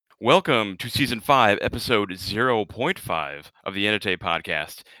Welcome to Season 5, Episode 0.5 of the AniTAY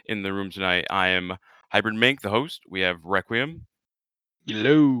podcast. In the room tonight, I am Hybrid Mink, the host. We have Requiem,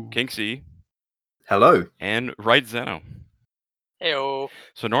 Hello. Kinksy, Hello. and Right Zeno. Heyo.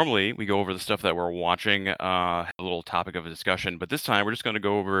 So normally we go over the stuff that we're watching, have a little topic of a discussion, but this time we're just going to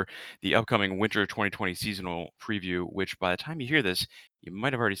go over the upcoming Winter 2020 seasonal preview, which by the time you hear this, you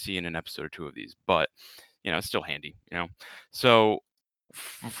might have already seen an episode or two of these, but, it's still handy, So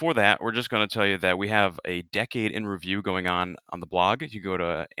for that, we're just going to tell you that we have a decade in review going on the blog. You go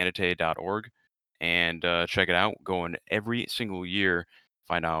to anitay.org and check it out. Going every single year,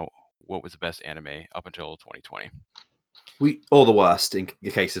 find out what was the best anime up until 2020. Or the worst in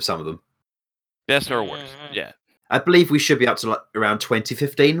the case of some of them. Best or worst, yeah. I believe we should be up to around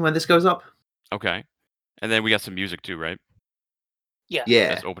 2015 when this goes up. Okay. And then we got some music too, right? Yeah.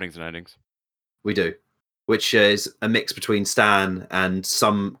 Best openings and endings. We do. Which is a mix between Stan and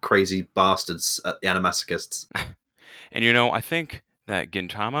some crazy bastards at the Animasochists. And I think that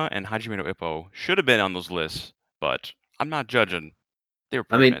Gintama and Hajime no Ippo should have been on those lists, but I'm not judging. They were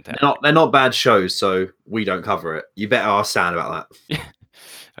pretty fantastic. They're not bad shows, so we don't cover it. You better ask Stan about that.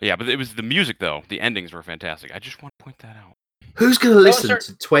 Yeah, but it was the music, though. The endings were fantastic. I just want to point that out. Who's going to listen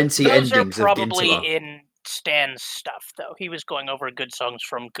to 20 endings of Gintama? Those are probably in Stan's stuff, though. He was going over good songs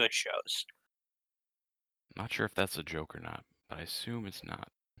from good shows. Not sure if that's a joke or not, but I assume it's not.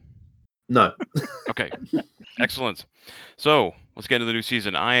 No. Okay. Excellent. So, let's get into the new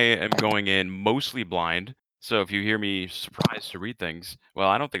season. I am going in mostly blind, so if you hear me surprised to read things, well,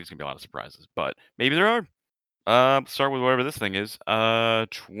 I don't think there's going to be a lot of surprises, but maybe there are. Start with whatever this thing is.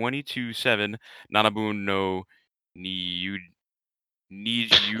 22-7 Nanabun no Nijuni.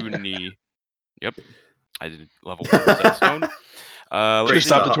 Yep. I did level 1 set of stone. You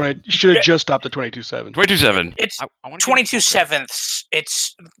should have just stopped at 22-7. 22-7. It's 22/7.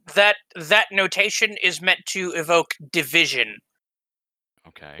 It's that notation is meant to evoke division.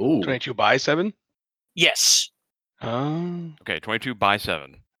 Okay. 22/7? Yes. Okay,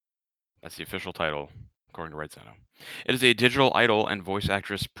 22/7. That's the official title, according to Right Zeno. It is a digital idol and voice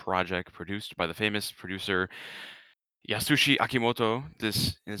actress project produced by the famous producer Yasushi Akimoto. In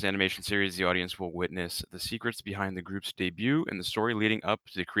this animation series, the audience will witness the secrets behind the group's debut and the story leading up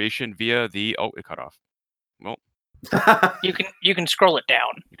to the creation via the... Oh, it cut off. Well... You can scroll it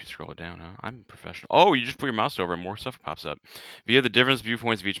down. You can scroll it down, huh? I'm professional. Oh, you just put your mouse over and more stuff pops up. Via the different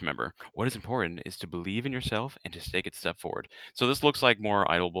viewpoints of each member. What is important is to believe in yourself and to take a step forward. So this looks like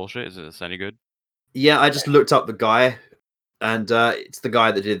more idol bullshit. Is this any good? Yeah, I just looked up the guy, and it's the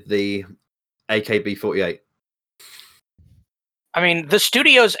guy that did the AKB48. I mean, the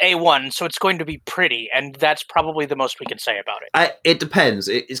studio's A1, so it's going to be pretty, and that's probably the most we can say about it. It depends.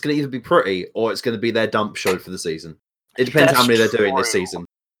 It's going to either be pretty, or it's going to be their dump show for the season. It depends how many they're doing this season.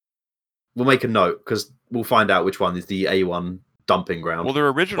 We'll make a note, because we'll find out which one is the A1 dumping ground. Well, their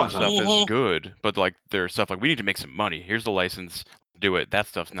original stuff is good, but their stuff, we need to make some money. Here's the license, do it. That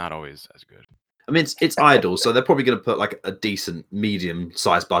stuff's not always as good. I mean, it's idle, so they're probably going to put a decent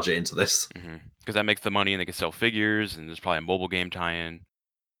medium-sized budget into this. Because that makes the money, and they can sell figures, and there's probably a mobile game tie-in.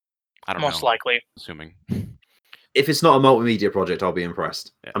 I don't know. Most likely. Assuming. If it's not a multimedia project, I'll be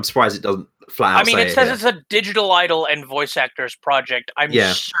impressed. Yeah. I'm surprised it doesn't flat out it says it's a digital idol and voice actors project. I'm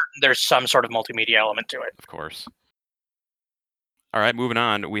certain there's some sort of multimedia element to it. Of course. All right, moving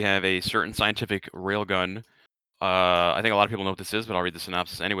on. We have a certain scientific railgun. I think a lot of people know what this is, but I'll read the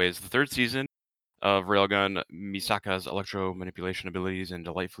synopsis anyways. The third season of Railgun, Misaka's electro-manipulation abilities and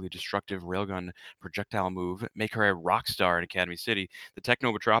delightfully destructive railgun projectile move make her a rock star in Academy City. The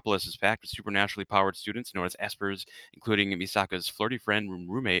techno metropolis is packed with supernaturally powered students known as Espers, including Misaka's flirty friend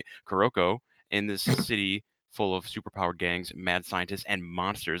and roommate, Kuroko. In this city full of superpowered gangs, mad scientists, and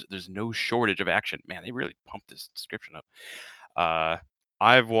monsters, there's no shortage of action. Man, they really pumped this description up.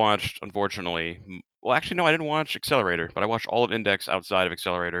 I've watched, unfortunately... Well, actually, no, I didn't watch Accelerator, but I watched all of Index outside of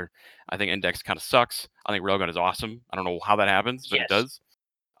Accelerator. I think Index kind of sucks. I think Railgun is awesome. I don't know how that happens, but it does.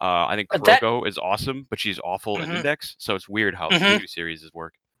 I think Kuroko is awesome, but she's awful in Index, so it's weird how the two series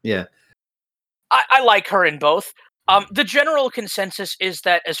work. Yeah. I like her in both. The general consensus is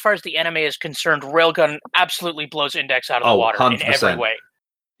that, as far as the anime is concerned, Railgun absolutely blows Index out of the water 100%. in every way.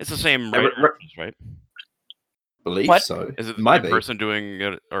 It's the same right? Believe what? So. Is it the same person doing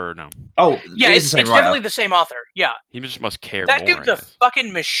it, or no? Oh, yeah, it's definitely the same author. Yeah, he just must care. That more, dude's a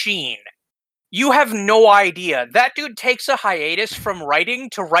fucking machine. You have no idea. That dude takes a hiatus from writing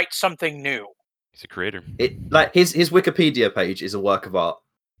to write something new. He's a creator. His Wikipedia page is a work of art.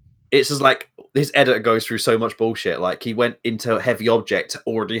 It's just his editor goes through so much bullshit. He went into Heavy Object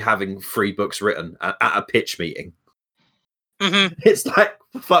already having 3 books written at a pitch meeting. Mhm. It's like,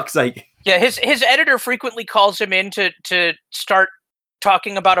 for fuck's sake. Yeah, his editor frequently calls him in to start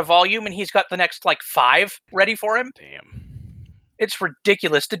talking about a volume, and he's got the next like 5 ready for him. Damn. It's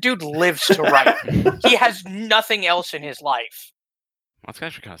ridiculous. The dude lives to write. He has nothing else in his life. That's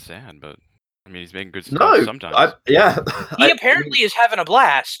actually kind of sad, but I mean, he's making good stuff No, sometimes. He Apparently is having a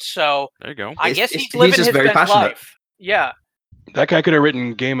blast, so There you go. I guess he's he's living just his very best passionate. life. Yeah. That guy could have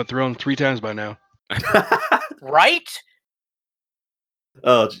written Game of Thrones 3 times by now. Right?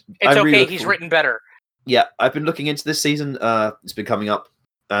 Oh, It's okay, he's written better. Yeah, I've been looking into this season. It's been coming up,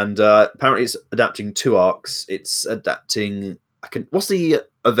 and apparently it's adapting 2 arcs. It's adapting. What's the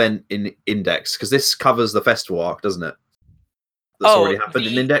event in Index? Because this covers the festival arc, doesn't it? That's already happened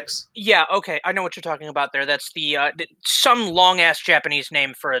in Index. Yeah, okay, I know what you're talking about there. That's the some long ass Japanese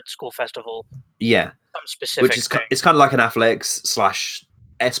name for a school festival. Yeah, some specific. Which is it's kind of like an athletics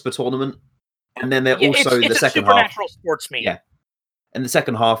 / Esper tournament, and then they're also in the second half. Supernatural sports meet. Yeah, in the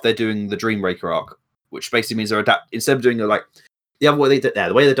second half they're doing the Dreambreaker arc, which basically means they're instead of doing like the other way they did.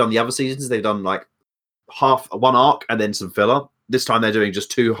 The way they've done the other seasons, they've done like one arc and then some filler. This time they're doing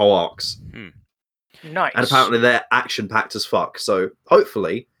just 2 whole arcs. Nice. And apparently they're action-packed as fuck. So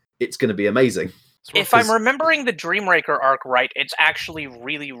hopefully it's going to be amazing. If I'm remembering the Dreambreaker arc right, it's actually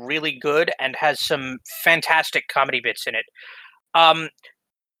really, really good and has some fantastic comedy bits in it.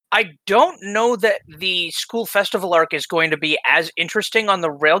 I don't know that the school festival arc is going to be as interesting on the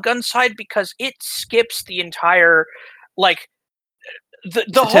Railgun side because it skips the entire, like, the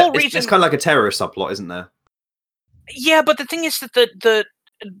whole reason. It's kind of like a terrorist subplot, isn't there? Yeah, but the thing is that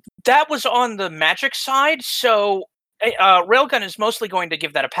that was on the magic side, so Railgun is mostly going to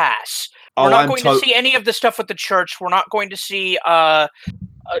give that a pass. We're not going to see any of the stuff with the church. We're not going to see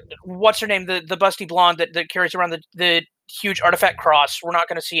what's her name, the busty blonde that carries around the huge artifact cross. We're not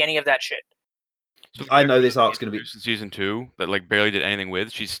going to see any of that shit. So I know this arc's going to be in season 2 that like barely did anything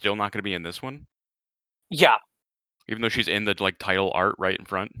with. She's still not going to be in this one. Yeah, even though she's in the like title art right in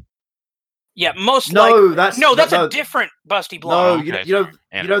front. Yeah, most that's a different busty blonde. No, you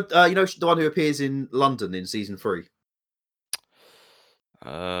know the one who appears in London in season 3.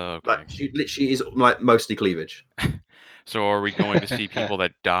 Okay. Like she literally is like mostly cleavage. So are we going to see people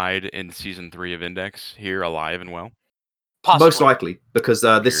that died in season 3 of Index here alive and well? Possibly. Most likely, because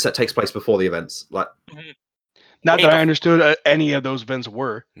this set takes place before the events. Like, not that I understood any of those events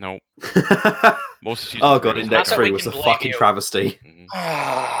were. No. Most season oh god, Index 3 was a fucking travesty.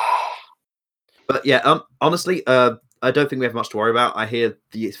 But yeah, honestly, I don't think we have much to worry about. I hear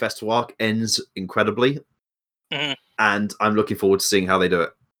the festival arc ends incredibly, and I'm looking forward to seeing how they do it.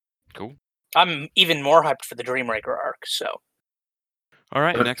 Cool. I'm even more hyped for the Dreambreaker arc. So, all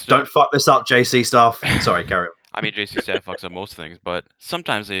right, next. Don't fuck this up, JC stuff. Sorry, carry on. I mean, JC staff fucks up most things, but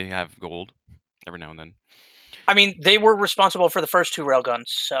sometimes they have gold every now and then. I mean, they were responsible for the first 2 Railguns,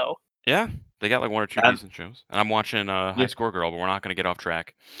 so yeah, they got like 1 or 2 decent shows. And I'm watching High Score Girl, but we're not going to get off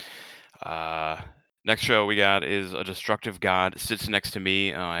track. Next show we got is A Destructive God Sits Next to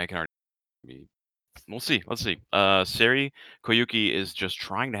Me. I can already. We'll see. Let's see. Seri Koyuki is just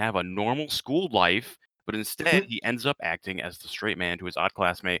trying to have a normal school life, but instead he ends up acting as the straight man to his odd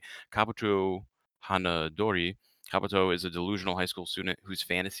classmate Kabuto Hanadori. Kabuto is a delusional high school student whose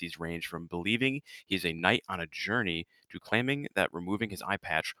fantasies range from believing he is a knight on a journey to claiming that removing his eye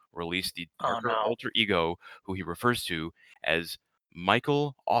patch will release the darker alter ego who he refers to as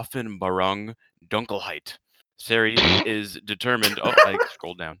Michael Offenbarung Dunkelheit. Seri is determined. Oh, I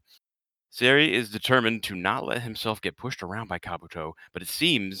scrolled down. Seri is determined to not let himself get pushed around by Kabuto, but it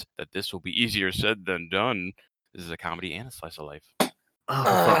seems that this will be easier said than done. This is a comedy and a slice of life. Oh, for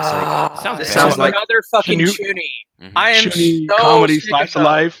fuck's sake. This sounds like another fucking Chuny. I am so comedy slice of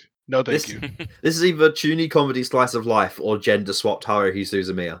life. No, thank you. This is either Chuny comedy slice of life or gender swapped Haruhi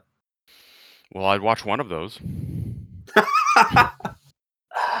Suzumiya. Well, I'd watch one of those.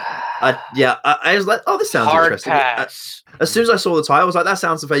 I was like, oh, this sounds interesting. Pass. As soon as I saw the title, I was like, that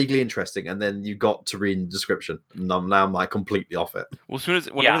sounds vaguely interesting. And then you got to read the description, and now I'm like completely off it. Well,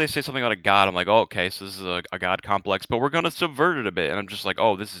 whenever they say something about a god, I'm like, oh, okay, so this is a god complex, but we're going to subvert it a bit. And I'm just like,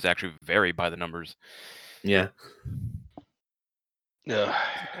 oh, this is actually very by the numbers. Yeah. Yeah.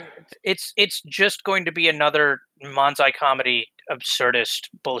 It's just going to be another Manzai comedy absurdist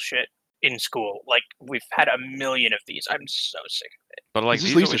bullshit in school. Like, we've had a million of these. I'm so sick of it. But like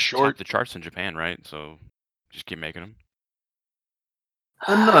these always top the charts in Japan, right? So just keep making them.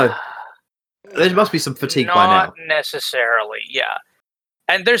 I don't know. There must be some fatigue by now. Not necessarily, yeah.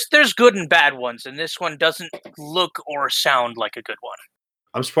 And there's good and bad ones, and this one doesn't look or sound like a good one.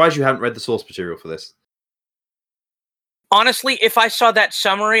 I'm surprised you haven't read the source material for this. Honestly, if I saw that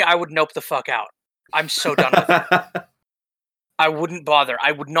summary, I would nope the fuck out. I'm so done with it. I wouldn't bother.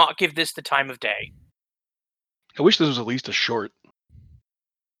 I would not give this the time of day. I wish this was at least a short.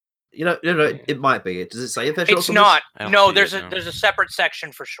 It might be. Does it say if they're shorts? It's not. No, there's there's a separate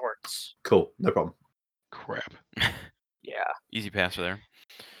section for shorts. Cool, no problem. Crap. Yeah. Easy passer there.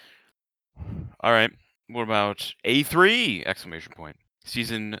 All right. What about A3! Exclamation point.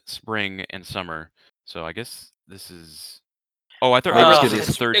 Season, spring, and summer. So I guess this is. Oh, I thought this was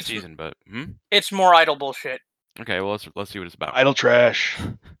the third season, but it's more idle bullshit. Okay, well let's see what it's about. Idle trash.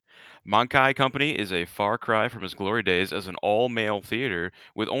 Mankai Company is a far cry from its glory days as an all-male theater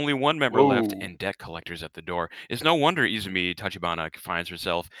with only one member left and debt collectors at the door. It's no wonder Izumi Tachibana finds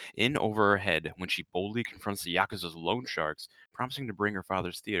herself in over her head when she boldly confronts the Yakuza's loan sharks, promising to bring her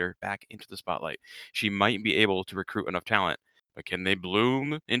father's theater back into the spotlight. She might be able to recruit enough talent, but can they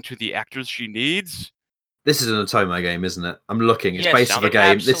bloom into the actors she needs? This is an Otome game, isn't it? I'm looking. It's Yes, based on the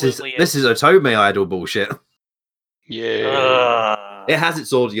game. This is Otome idol bullshit. Yeah. It has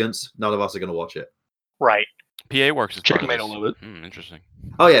its audience. None of us are going to watch it. Right. PA Works is Checkmate a little bit. Interesting.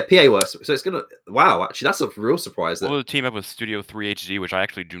 Oh yeah, PA Works. So it's gonna. Wow, actually, that's a real surprise. We'll team up with Studio 3HD, which I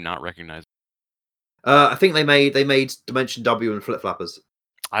actually do not recognize. I think they made Dimension W and Flip Flappers.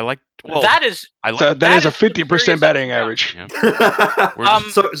 I like. Well, that is a 50% batting average. Yeah.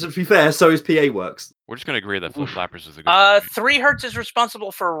 So to be fair, so is PA Works. We're just gonna agree that Flip Flappers is a good. 3 Hertz is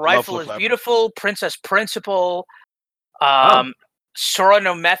responsible for Rifle is Beautiful, Princess Principal, Sora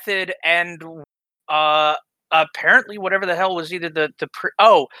No Method, and apparently whatever the hell was either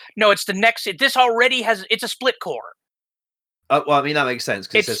it's the next. This already has. It's a split core. Well, I mean that makes sense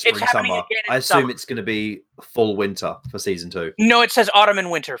because it says spring summer. I assume it's going to be full winter for season 2. No, it says autumn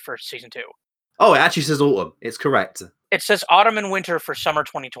and winter for season 2. Oh, it actually says autumn. It's correct. It says autumn and winter for summer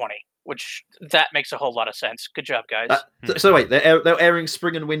 2020, which that makes a whole lot of sense. Good job, guys. So wait, they're airing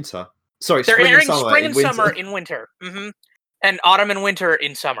spring and winter. Sorry, they're airing spring and winter. summer in winter, and autumn and winter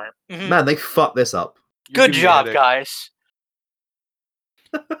in summer. Man, they fucked this up. Good job, guys.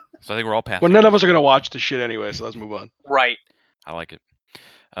 So I think we're all past. Well, none of us are gonna watch the shit anyway, so let's move on. Right. I like it.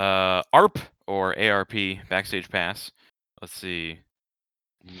 ARP or ARP Backstage Pass. Let's see.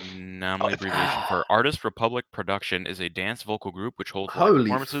 Nominally abbreviation for Artist Republic Production is a dance vocal group which holds live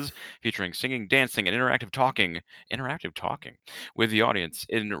performances featuring singing, dancing, and interactive talking with the audience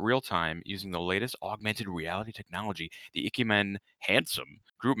in real time using the latest augmented reality technology. The Ikemen Handsome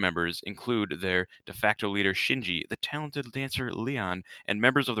group members include their de facto leader Shinji, the talented dancer Leon, and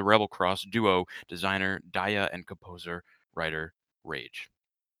members of the Rebel Cross duo, designer Daya and composer writer Rage.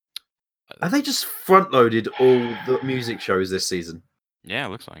 Have they just front-loaded all the music shows this season? Yeah, it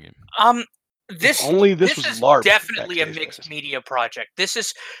looks like it. This is LARP definitely a mixed media project.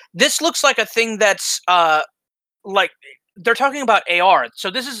 This looks like a thing that's like they're talking about AR.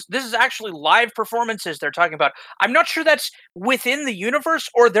 So this is actually live performances they're talking about. I'm not sure that's within the universe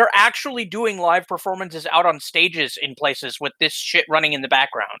or they're actually doing live performances out on stages in places with this shit running in the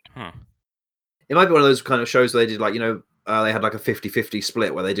background. Huh. It might be one of those kind of shows where they did like, they had like a 50-50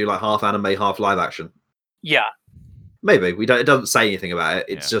 split where they do like half anime, half live action. Yeah. Maybe. It doesn't say anything about it.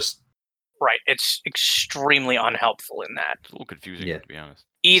 It's just right. It's extremely unhelpful in that. It's a little confusing, to be honest.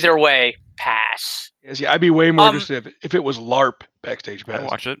 Either way, pass. Yes, I'd be way more interested if it was LARP Backstage Pass. I'd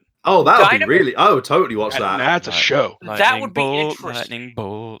watch it. Oh, that would be really. Oh, totally watch that. That's a show. That would be interesting. Lightning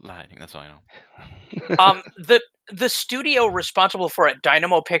bolt, lightning. That's all I know. The studio responsible for it,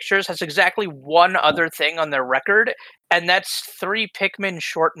 Dynamo Pictures, has exactly one other thing on their record, and that's 3 Pikmin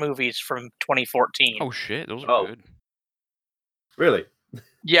short movies from 2014. Oh shit, those are good. Really?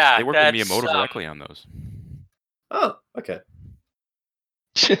 Yeah, they worked with Miyamoto directly on those. Oh, okay.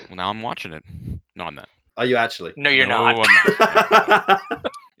 Well, now I'm watching it. No, I'm not. Are you actually? No, you're not. I'm not.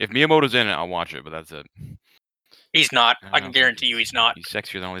 If Miyamoto's in it, I'll watch it, but that's it. He's not. I can guarantee you he's not. He's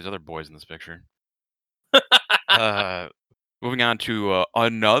sexier than all these other boys in this picture. Moving on to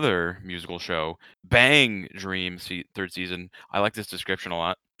another musical show, Bang Dream, third season. I like this description a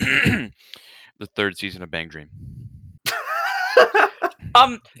lot. The third season of Bang Dream.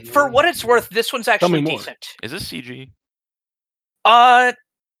 For what it's worth, this one's actually decent. Is this CG?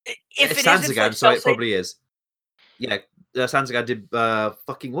 If it's Sansagan, so it probably is. Yeah, Sansagan did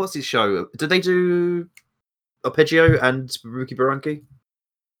fucking what's his show? Did they do Arpeggio and Babuki Baranki?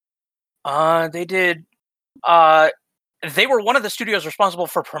 They did. They were one of the studios responsible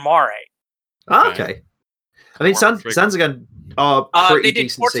for Primare. Okay. I mean, Sansagan are pretty they did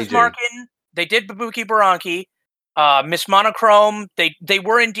decent CG. Markin, they did Babuki Baranki, Miss Monochrome. They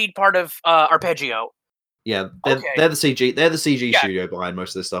were indeed part of Arpeggio. Yeah, they're the CG. They're the CG studio behind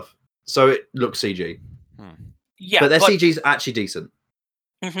most of this stuff, so it looks CG. Yeah, but their CG is actually decent.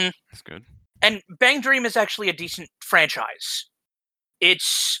 Mm-hmm. That's good. And Bang Dream is actually a decent franchise.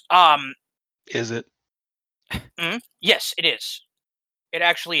 It's Is it? yes, it is. It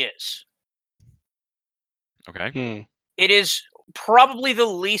actually is. Okay. It is probably the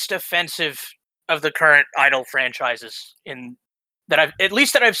least offensive of the current Idol franchises that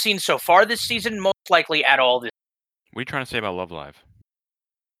I've seen so far this season, most likely at all this. What are you trying to say about Love Live?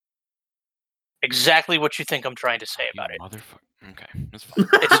 Exactly what you think I'm trying to say about it. Motherfucker. Okay, that's fine.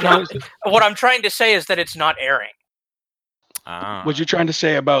 It's not. What I'm trying to say is that it's not airing. What you trying to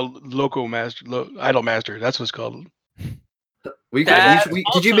say about Idol Master? That's what it's called.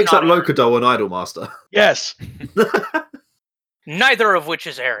 Did you mix up Locadol and Idolmaster? Yes. Neither of which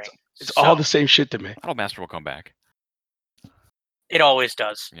is airing. It's all the same shit to me. Idolmaster will come back. It always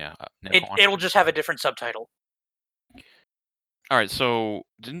does. Yeah. It'll just have a different subtitle. All right. So,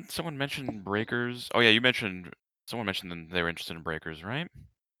 didn't someone mention Breakers? Oh yeah, someone mentioned that they were interested in Breakers, right?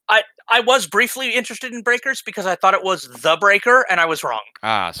 I was briefly interested in Breakers because I thought it was The Breaker, and I was wrong.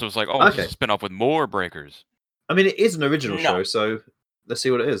 So it's like, it's a spin-off with more Breakers. I mean, it is an original show, so let's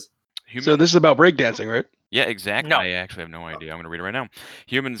see what it is. So this is about breakdancing, right? Yeah, exactly. No. I actually have no idea. I'm going to read it right now.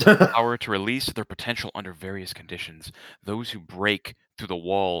 Humans have the power to release their potential under various conditions. Those who break through the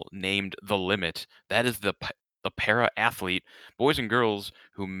wall named The Limit, that is the para-athlete, boys and girls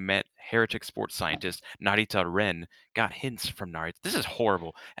who met heretic sports scientist Narita Ren got hints from Narita. This is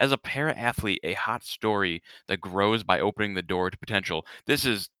horrible. As a para-athlete, a hot story that grows by opening the door to potential. That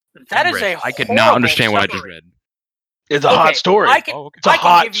is a I could not understand what I just summary. read. It's a hot story. It's a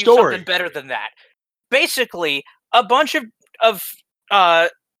hot give you story. Something better than that. Basically, a bunch of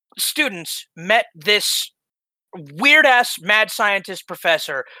students met this weird-ass mad scientist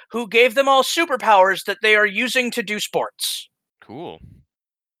professor who gave them all superpowers that they are using to do sports. Cool.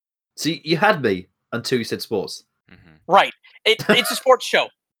 See, you had me until you said sports. Mm-hmm. Right. It's a sports show.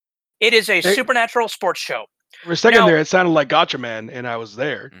 It is a supernatural sports show. For a second there, it sounded like Gotcha Man, and I was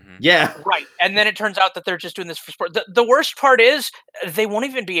there. Mm-hmm. Yeah. Right. And then it turns out that they're just doing this for sport. The worst part is they won't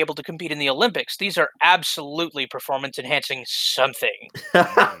even be able to compete in the Olympics. These are absolutely performance-enhancing something.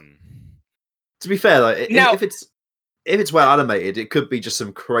 To be fair, though, if it's well animated, it could be just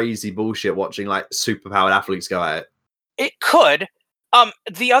some crazy bullshit watching like superpowered athletes go at it. It could.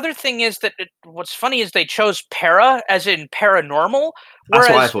 The other thing is that what's funny is they chose para as in paranormal. That's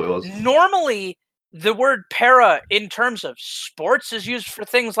what I thought it was. Normally, the word para in terms of sports is used for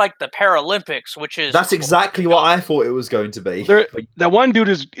things like the Paralympics, which is... That's exactly what I thought it was going to be. That one dude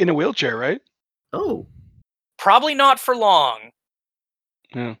is in a wheelchair, right? Oh. Probably not for long.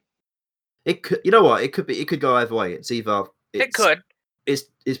 Yeah. It could, you know what? It could go either way. It's either... It could. It's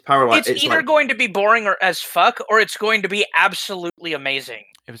paralyzed. It's either going to be boring or as fuck, or it's going to be absolutely amazing.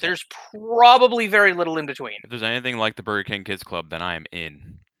 There's probably very little in between. If there's anything like the Burger King Kids Club, then I am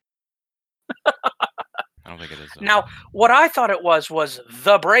in. I don't think it is. Now, what I thought it was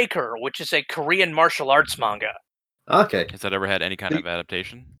The Breaker, which is a Korean martial arts manga. Okay. Has that ever had any kind of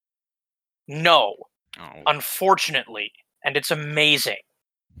adaptation? No. Oh. Unfortunately. And it's amazing.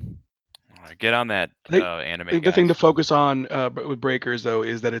 All right, get on that anime. The thing to focus on with Breakers, though,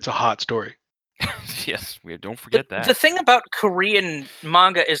 is that it's a hot story. Yes, don't forget that. The thing about Korean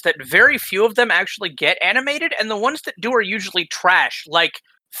manga is that very few of them actually get animated, and the ones that do are usually trash, like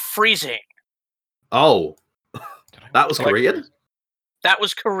Freezing. Oh. That was Korean? That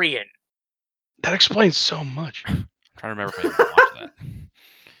was Korean. That explains so much. I'm trying to remember if I even watched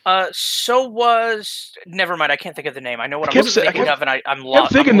that. So was... Never mind, I can't think of the name. I know what I'm thinking of, and I'm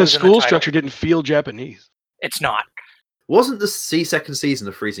lost. I'm thinking the school structure didn't feel Japanese. It's not. Wasn't the second season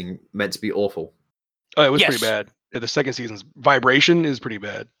of Freezing meant to be awful? Oh, it was pretty bad. Yeah, the second season's vibration is pretty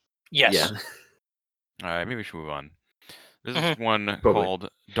bad. Yes. Yeah. All right, maybe we should move on. This is one called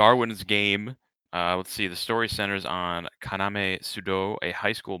Darwin's Game. Let's see. The story centers on Kaname Sudo, a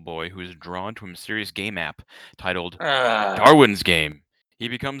high school boy who is drawn to a mysterious game app titled Darwin's Game. He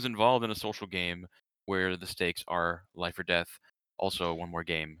becomes involved in a social game where the stakes are life or death. Also, one more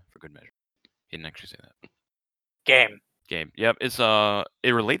game for good measure. He didn't actually say that. Game. Yep.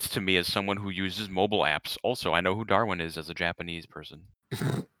 It relates to me as someone who uses mobile apps. Also, I know who Darwin is as a Japanese person.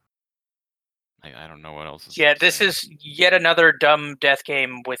 I don't know what else is. Yeah, this is yet another dumb death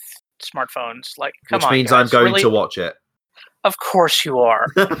game with smartphones. Like, come on, which means guys, I'm going to watch it. Of course you are.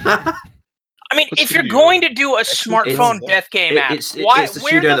 I mean, if you're going to do a smartphone death game app, it's the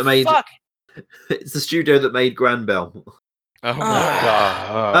studio that made. It's the studio that made Granbell. Oh my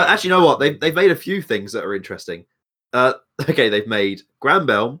god! Actually, you know what? They've made a few things that are interesting. Okay, they've made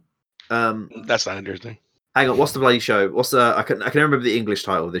Granbell. That's not interesting. Hang on, what's the bloody show? I can remember the English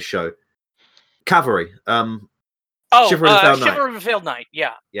title of this show. Cavalry. Oh, Shiver of a Failed Knight. Shiver of a Failed Knight.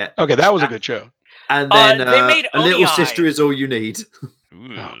 Yeah. Yeah. Okay, that was a good show. And then they made A Little Oni-Eye. Sister Is All You Need.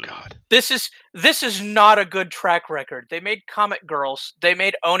 Oh God. This is not a good track record. They made Comet Girls. They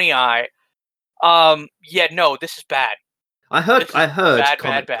made Oni-Eye. Yeah, no, this is bad. I heard bad.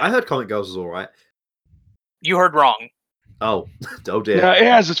 Comic Girls was all right. You heard wrong. Oh, oh dear. Yeah, it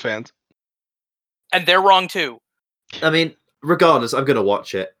has its fans. And they're wrong too. I mean, regardless, I'm gonna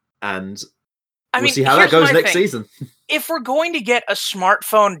watch it, and we'll see how that here's goes my next thing. season. If we're going to get a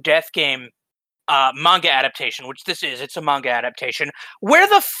smartphone death game manga adaptation, which this is, it's a manga adaptation, where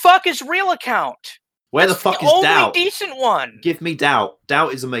the fuck is Real Account? Where That's the fuck the is only Doubt? decent one. Give me Doubt.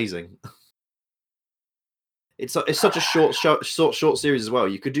 Doubt is amazing. It's such a short series as well.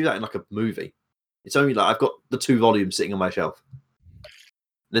 You could do that in like a movie. It's only like I've got the 2 volumes sitting on my shelf.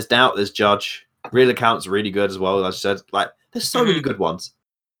 There's Doubt. There's Judge. Real Account's really good as well. As I said, like there's so many good ones.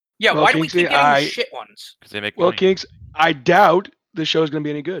 Yeah, Well, why do we keep Kingsley, getting the shit ones? Because they make Well, money. Kinks, I doubt the show's gonna be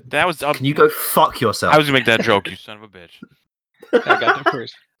any good. That was. Can you go fuck yourself? I was gonna make that joke, you son of a bitch. I got there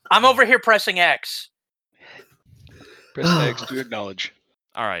first. I'm over here pressing X. Press X to acknowledge.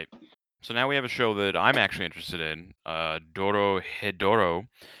 All right. So now we have a show that I'm actually interested in, Doro Hedoro.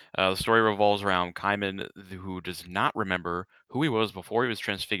 The story revolves around Kaiman, who does not remember who he was before he was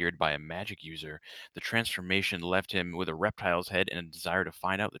transfigured by a magic user. The transformation left him with a reptile's head and a desire to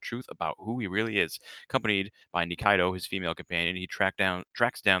find out the truth about who he really is. Accompanied by Nikaido, his female companion, he tracks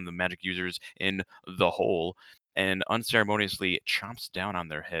down the magic users in the hole and unceremoniously chomps down on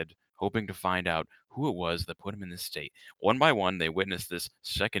their head, hoping to find out who it was that put him in this state. One by one, they witness this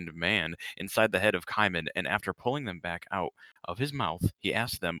second man inside the head of Kaiman, and after pulling them back out of his mouth, he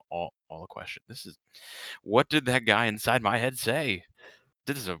asked them all a question. What did that guy inside my head say?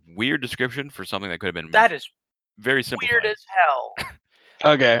 This is a weird description for something that could have been That is very simple. weird as hell.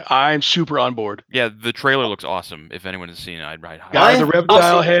 Okay, I'm super on board. Yeah, the trailer looks awesome. If anyone has seen it, I'd write high. Guy with the I've reptile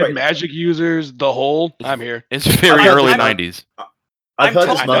seen the head, trailer. magic users, the whole. I'm here. It's very heard early this one. 90s. I've I'm heard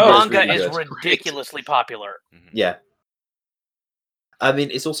told this the manga manga is is really good. ridiculously popular. Mhm. Yeah. I mean,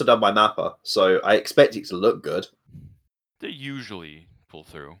 it's also done by Mappa, so I expect it to look good. They usually pull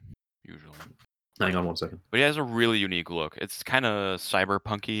through. Usually. Hang on one second. But he has a really unique look. It's kind of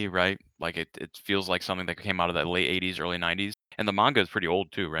cyberpunky, right? Like it feels like something that came out of that late 80s, early 90s. And the manga is pretty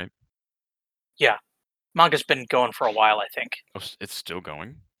old too, right? Manga's been going for a while, I think. Oh, it's still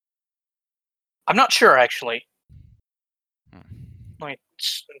going? I'm not sure, actually. Hmm. Let me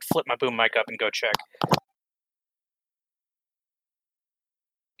flip my boom mic up and go check.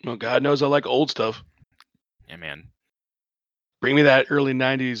 Well, God knows I like old stuff. Yeah, man. Bring me that early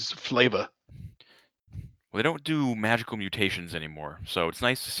 '90s flavor. Well, they don't do magical mutations anymore, so it's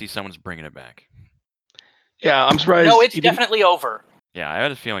nice to see someone's bringing it back. Yeah, I'm surprised. No, it's he didn't- definitely over. Yeah, I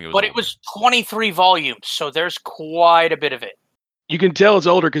had a feeling it was But it over. was 23 volumes, so there's quite a bit of it. You can tell it's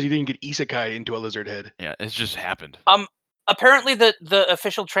older because he didn't get isekai into a lizard head. Yeah, it's just happened. Apparently, the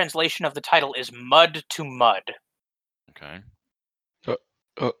official translation of the title is Mud to Mud. Okay.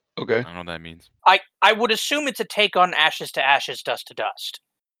 Okay. I don't know what that means. I would assume it's a take on Ashes to Ashes, Dust to Dust.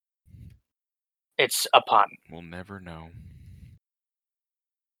 It's a pun. We'll never know.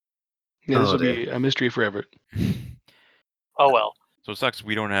 Yeah, this Oh, will dear. be a mystery forever. Oh well. So it sucks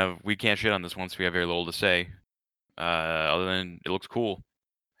we can't shit on this one, so we have very little to say. Other than it looks cool,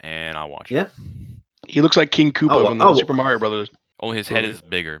 and I'll watch it. Yeah. He looks like King Koopa from the Super Mario Brothers. Only his head Really? is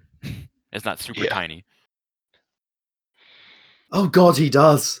bigger. It's not super Yeah. tiny. Oh God, he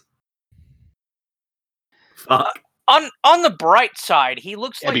does. Fuck. On the bright side, he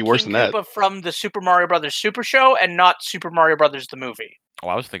looks It'd like be worse King than that. Koopa from the Super Mario Brothers Super Show and not Super Mario Brothers the movie. Oh,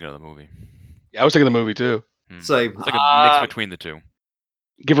 I was thinking of the movie. Yeah, I was thinking the movie too. So It's like a mix between the two.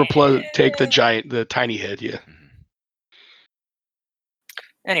 Give her take the tiny head. Yeah. Mhm.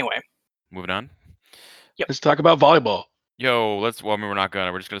 Anyway, Moving on. Let's talk about volleyball. Yo, we're just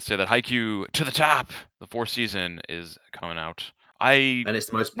gonna say that Haikyuu to the top. The 4th season is coming out. and it's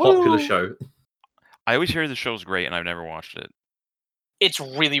the most popular Woo! show. I always hear the show's great, and I've never watched it. it's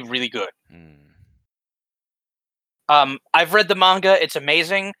really, really good. Hmm. I've read the manga. It's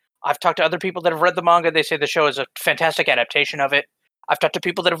amazing. I've talked to other people that have read the manga. They say the show is a fantastic adaptation of it. I've talked to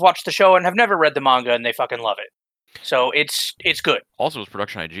people that have watched the show and have never read the manga, and they fucking love it. So it's good. Also, it's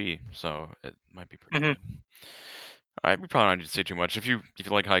production IG, so it might be pretty Mhm. good. All right, we probably don't need to say too much. If you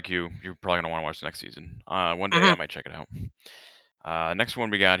like Haikyuu, you're probably gonna want to watch the next season. One day I might check it out. Next one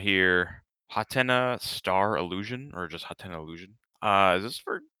we got here, Hatena Star Illusion, or just Hatena Illusion. Is this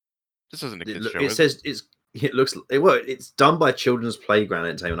for? This isn't a kid's show. It is says it's done by Children's Playground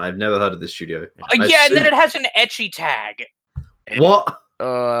Entertainment. I've never heard of this studio. Yeah, and then it has an ecchi tag. What?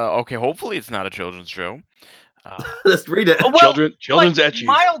 Okay, hopefully it's not a children's show. Let's read it. Well, Children's like, ecchi.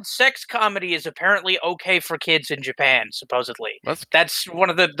 mild sex comedy is apparently okay for kids in Japan, supposedly. That's one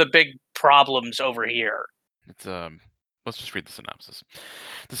of the big problems over here. It's let's just read the synopsis.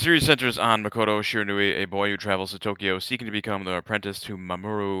 The series centers on Makoto Shiranui, a boy who travels to Tokyo seeking to become the apprentice to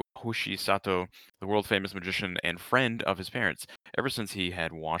Mamoru Hoshisato, the world-famous magician and friend of his parents. Ever since he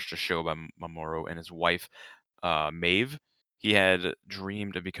had watched a show by Mamoru and his wife, Maeve, he had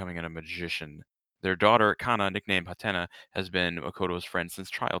dreamed of becoming a magician. Their daughter, Kana, nicknamed Hatena, has been Makoto's friend since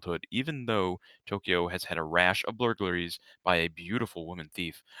childhood, even though Tokyo has had a rash of burglaries by a beautiful woman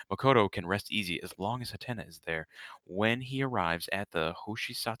thief. Makoto can rest easy as long as Hatena is there. When he arrives at the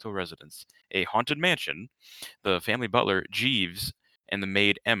Hoshisato residence, a haunted mansion, the family butler, Jeeves, and the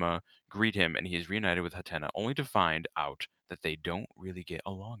maid, Emma, greet him, and he is reunited with Hatena, only to find out that they don't really get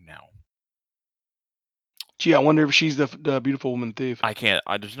along now. Gee, I wonder if she's the beautiful woman thief. I can't.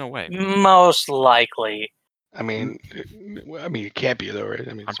 there's no way. Most likely. I mean, it can't be though, right?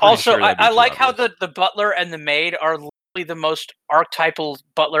 I mean, I'm pretty Also, sure that'd be I too like how obvious. the butler and the maid are literally the most archetypal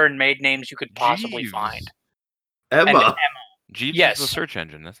butler and maid names you could possibly Jeeves. find. Emma. Jeeves Yes. is the search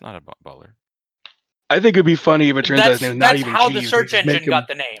engine. That's not a butler. I think it'd be funny if it turns out his name's not That's even how Jeeves. the They search just make engine him- got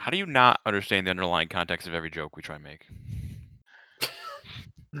the name. How do you not understand the underlying context of every joke we try and make?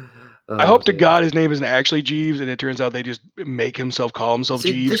 I hope to dear. God his name isn't actually Jeeves, and it turns out they just make call himself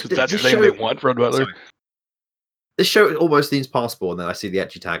See, Jeeves this- because that's this the name they show- want for a butler. Sorry. This show almost seems passable, and then I see the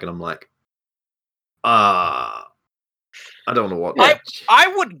ecchi tag, and I'm like, I don't know what. I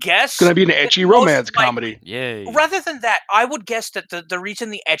would guess It's gonna be an that ecchi most romance likely- comedy. Yay. Rather than that, I would guess that the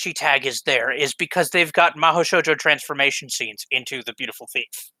reason the ecchi tag is there is because they've got Mahou Shoujo transformation scenes into the beautiful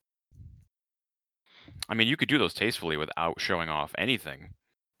thief. I mean, you could do those tastefully without showing off anything.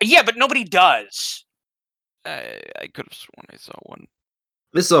 Yeah, but nobody does. I could have sworn I saw one.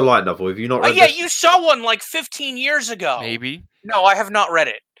 This is a light novel. Have you not read Yeah, this? you saw one like 15 years ago. Maybe. No, I have not read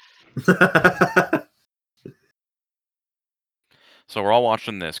it. So we're all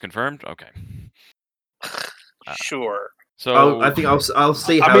watching this. Confirmed? Okay. Sure. So I think I'll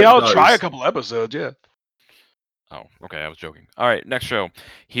see how I mean, it I'll goes. try a couple episodes. Yeah. Oh, okay. I was joking. All right, next show,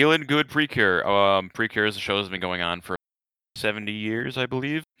 Healin' Good Precure. Precure is a show that's been going on for 70 years, I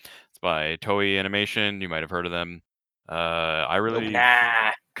believe. It's by Toei Animation. You might have heard of them. I really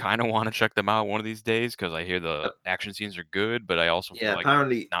Nah. kind of want to check them out one of these days because I hear the action scenes are good, but I also feel like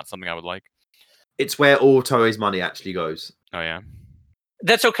apparently not something I would like. it's where all Toei's money actually goes. Oh yeah.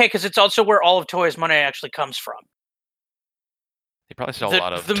 That's okay, because it's also where all of Toei's money actually comes from. They probably sell a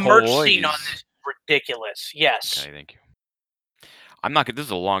lot of the toys. merch scene on this is ridiculous. Yes. Okay, thank you. I'm not. This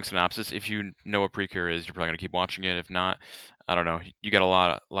is a long synopsis. If you know what Precure is, you're probably gonna keep watching it. If not, I don't know. You got a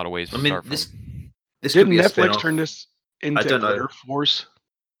lot of ways to start this from. this could Didn't be a Netflix spin-off. turn this into don't know. Glitter Force?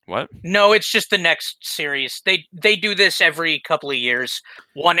 What? No, it's just the next series. They do this every couple of years.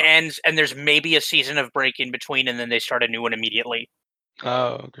 One ends, and there's maybe a season of break in between, and then they start a new one immediately.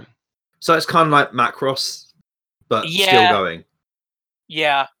 Oh, okay. So it's kind of like Macross, but still Yeah. going.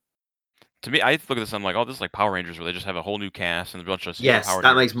 Yeah. To me, I look at this. I'm like, oh, this is like Power Rangers, where they just have a whole new cast and a bunch of Yes, superpowered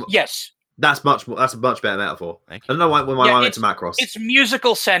that makes heroes. Yes. that's much more. That's a much better metaphor. Thank I you. don't know why when my Yeah, mind went to Macross. It's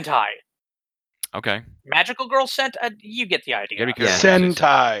musical Sentai. Okay. Magical Girl Sentai? You get the idea. You gotta be Yeah. careful.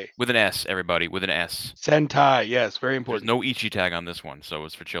 Sentai. With an S, everybody. With an S. Sentai. Yes, very There's important. no Ichi tag on this one, so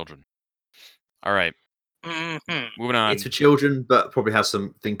it's for children. All right. Mhm. Moving on. It's for children, but probably has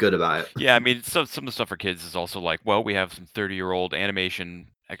something good about it. Yeah, I mean, some of the stuff for kids is also like, well, we have some 30-year-old animation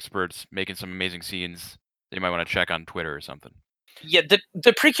experts making some amazing scenes that you might want to check on Twitter or something. Yeah,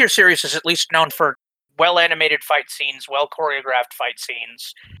 the Precure series is at least known for well animated fight scenes, well choreographed fight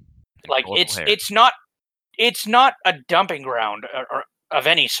scenes. And Like colorful hair. it's not a dumping ground or of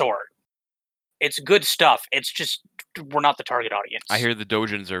any sort. It's good stuff. It's just we're not the target audience. I hear the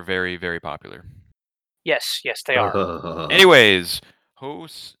dojins are very, very popular. Yes, they are. Anyways, oh,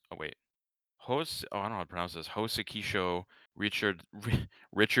 I don't know how to pronounce this. Hosekisho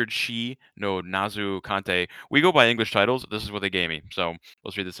Richard Shi no Nazu Kante. We go by English titles. This is what they gave me. So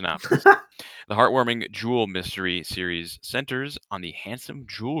let's read the synopsis. The heartwarming jewel mystery series centers on the handsome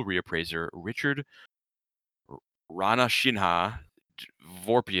jewelry appraiser Richard Ranashinha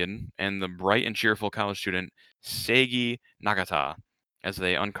Vorpian and the bright and cheerful college student Seigi Nagata as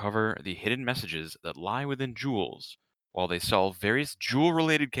they uncover the hidden messages that lie within jewels while they solve various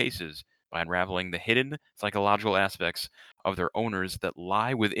jewel-related cases by unraveling the hidden psychological aspects of their owners that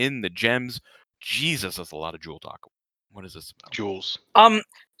lie within the gems. Jesus, that's a lot of jewel talk. What is this about? Jewels.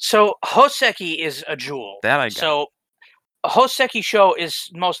 So Hoseki is a jewel. That I got. So Hoseki Show is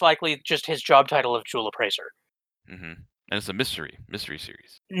most likely just his job title of jewel appraiser. Mm-hmm. And it's a mystery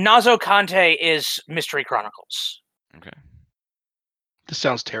series. Nazo Kante is Mystery Chronicles. Okay. This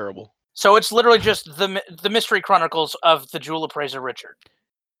sounds terrible. So it's literally just the Mystery Chronicles of the Jewel Appraiser Richard.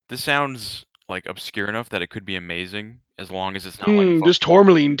 This sounds like obscure enough that it could be amazing as long as it's not like This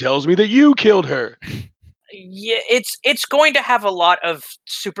tourmaline tells me that you killed her. Yeah, it's going to have a lot of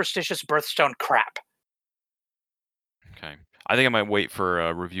superstitious birthstone crap. Okay. I think I might wait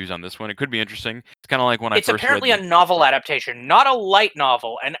for reviews on this one. It could be interesting. It's kind of like when It's I first apparently read a novel adaptation, not a light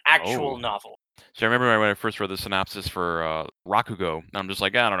novel, an actual Oh. novel. So I remember when I first read the synopsis for Rakugo, and I'm just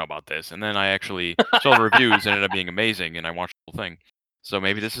like, I don't know about this. And then I actually saw the reviews, and it ended up being amazing, and I watched the whole thing. So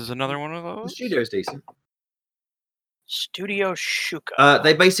maybe this is another one of The those? studio's decent. Studio Shuka.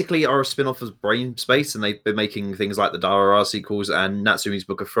 They basically are a spin-off of Brain Space, and they've been making things like the Dara sequels and Natsume's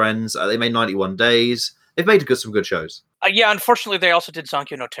Book of Friends. They made 91 Days. They've made some good shows. Yeah, unfortunately, they also did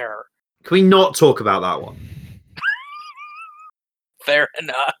Zankyo no Terror. Can we not talk about that one? Fair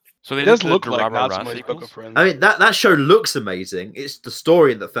enough. So they It does did the look like Durarara Natsume's Book sequels? of Friends. I mean, that show looks amazing. It's the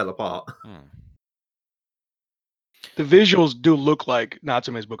story that fell apart. The visuals do look like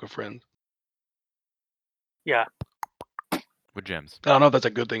Natsume's Book of Friends. Yeah. With gems. I don't know if that's a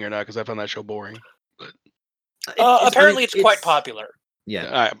good thing or not because I found that show boring. Apparently, it's quite popular.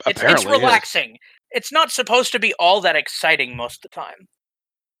 Yeah. It's Apparently, relaxing. It's not supposed to be all that exciting most of the time.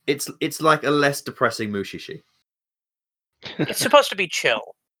 It's like a less depressing Mushishi. It's supposed to be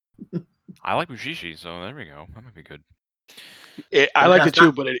chill. I like Mushishi, so there we go. That might be good. I liked it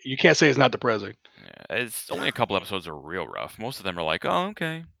too, but you can't say it's not depressing. Yeah, it's only a couple episodes are real rough. Most of them are like, oh,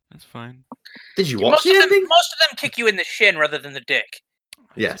 okay, that's fine. Did you watch the ending? Most of them kick you in the shin rather than the dick.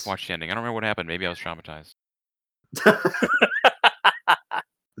 Yes. Watch the ending. I don't remember what happened. Maybe I was traumatized.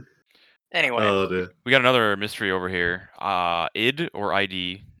 Anyway. Oh dear. We got another mystery over here. ID or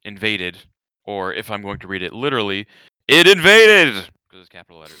ID invaded, or if I'm going to read it literally, it invaded because it's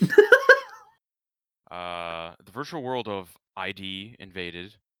capital letters. The virtual world of ID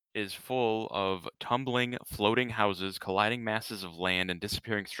invaded is full of tumbling, floating houses, colliding masses of land, and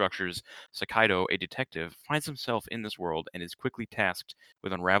disappearing structures. Sakaido, a detective, finds himself in this world and is quickly tasked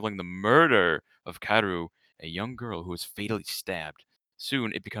with unraveling the murder of Karu, a young girl who was fatally stabbed.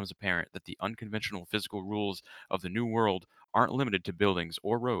 Soon, it becomes apparent that the unconventional physical rules of the new world aren't limited to buildings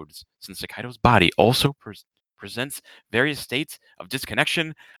or roads, since Sakaido's body also presents various states of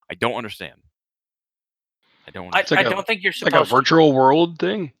disconnection. I don't understand. I don't understand. I don't think you're supposed like a virtual world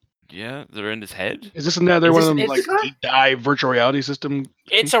thing. Yeah, they're in his head. Is this another one of them Is like this deep dive virtual reality system?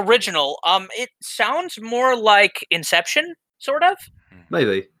 It's original. It sounds more like Inception, sort of.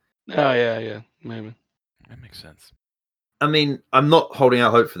 Maybe. Oh yeah, maybe. That makes sense. I mean, I'm not holding out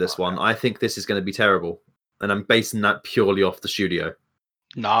hope for this one. I think this is going to be terrible, and I'm basing that purely off the studio.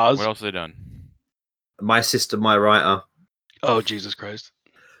 Nas. What else have they done? My Sister, My Writer. Oh Jesus Christ.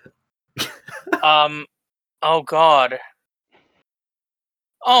 Oh God.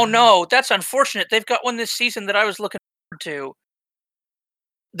 Oh no, that's unfortunate. They've got one this season that I was looking forward to.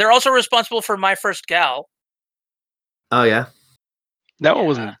 They're also responsible for My First Gal. Oh yeah. That one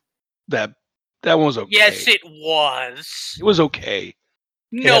wasn't that. That one was okay. Yes, it was. It was okay.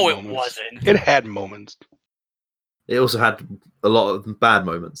 No, it moments. wasn't. It had moments. It also had a lot of bad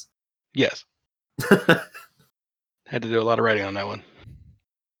moments. Yes. Had to do a lot of writing on that one.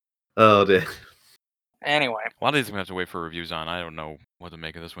 Oh dear. Anyway. A lot of these I'm gonna have to wait for reviews on. I don't know what to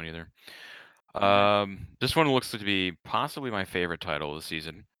make of this one either. This one looks to be possibly my favorite title of the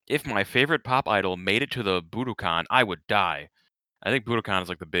season. If my favorite pop idol made it to the Budokan, I would die. I think Budokan is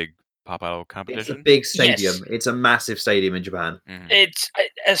like the big pop idol competition. It's a big stadium. Yes. It's a massive stadium in Japan. Mhm. It's,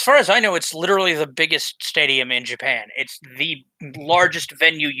 as far as I know, it's literally the biggest stadium in Japan. It's the largest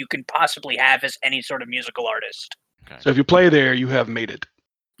venue you can possibly have as any sort of musical artist. Okay. So if you play there, you have made it.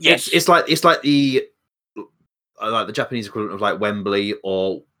 Yes. It's like the Japanese equivalent of like Wembley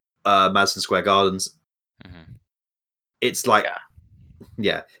or Madison Square Gardens. Mhm. It's like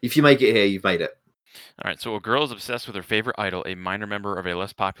yeah, if you make it here, you've made it. All right, so a girl is obsessed with her favorite idol, a minor member of a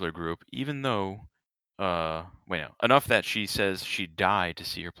less popular group, even though, enough that she says she'd die to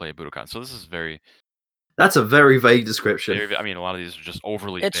see her play at Budokan. So this is That's a very vague description. I mean, a lot of these are just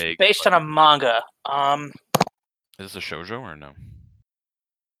overly It's vague. based on a manga. Is this a shoujo or no?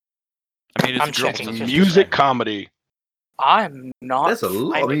 I mean, it's I'm a girl checking. obsessed with Music her- comedy. I'm not. There's a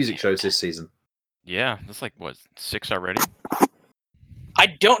lot of finding music it. shows this season. Yeah, that's like what 6 already. I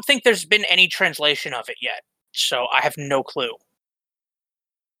don't think there's been any translation of it yet, so I have no clue.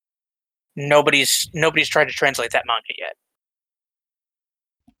 Nobody's tried to translate that manga yet.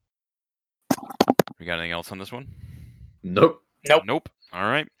 We got anything else on this one? Nope. Nope. Nope. All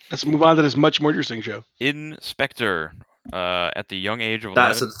right. Let's move on to this much more interesting show. Inspector, at the young age of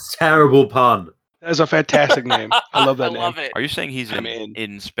That's 11. a terrible pun. That's a fantastic name. I love that I name. love it. Are you saying he's I'm an in.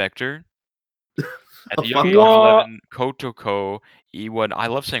 inspector? At Oh, the young fuck age of off. 11, Kotoko Iwan. I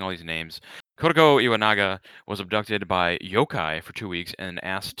love saying all these names. Kotoko Iwanaga was abducted by yokai for 2 weeks and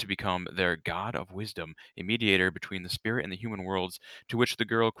asked to become their god of wisdom, a mediator between the spirit and the human worlds, to which the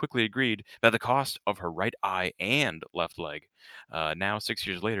girl quickly agreed at the cost of her right eye and left leg. Now, 6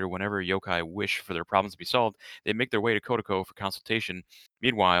 years later, whenever yokai wish for their problems to be solved, they make their way to Kotoko for consultation.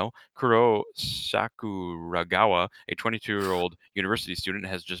 Meanwhile, Kuro Sakuragawa, a 22-year-old university student,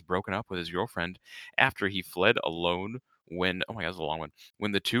 has just broken up with his girlfriend after he fled alone when, oh my god, that's a long one,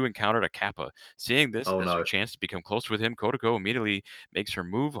 when the two encountered a kappa. Seeing this Oh as her no. chance to become close with him, Kotoko immediately makes her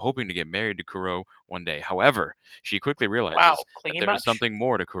move, hoping to get married to Kuro one day. However, she quickly realizes Wow, that clingy there is much. something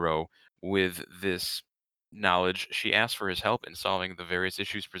more to Kuro. With this knowledge, she asks for his help in solving the various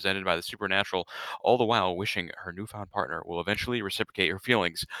issues presented by the supernatural, all the while wishing her newfound partner will eventually reciprocate her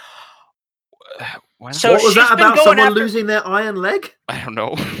feelings. Why not? So What was she's that been about going someone after. losing their iron leg? I don't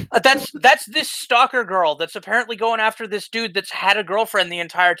know. That's this stalker girl that's apparently going after this dude that's had a girlfriend the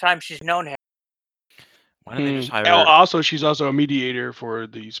entire time she's known him. Why don't they just hire? Also, she's also a mediator for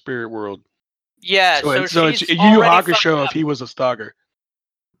the spirit world. Yeah, So so it's she's Yu Yu already fucked Hakusho up. if he was a stalker.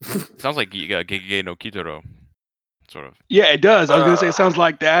 Sounds like Gegege no Kitaro, sort of. Yeah, it does. I was gonna say it sounds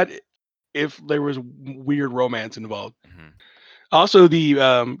like that if there was weird romance involved. Mhm. Also,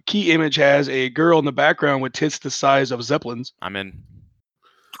 the key image has a girl in the background with tits the size of zeppelins. I'm in.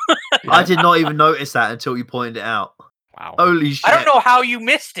 I did not even notice that until you pointed it out. Wow. Holy shit. I don't know how you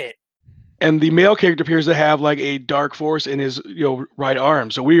missed it. And the male character appears to have like a dark force in his right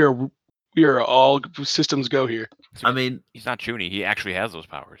arm. So we are all systems go here. So I mean, he's not Chuny. He actually has those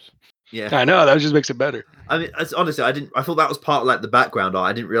powers. yeah. I know that just makes it better. I mean, honestly, I thought that was part of like the background art.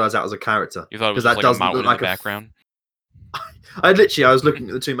 I didn't realize that was a character. You thought it was Because just that like a doesn't mountain look in like the a background. I was looking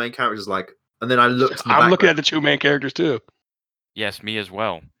at the two main characters like, and then I looked. I'm looking at the two main characters too. Yes, me as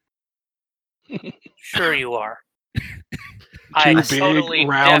well. Sure you are. Two I big, totally,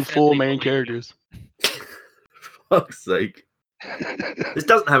 round, full definitely main believe you. characters. Fuck's sake. This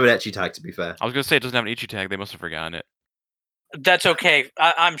doesn't have an etchy tag, to be fair. I was gonna say it doesn't have an Ichi tag. They must have forgotten it. That's okay.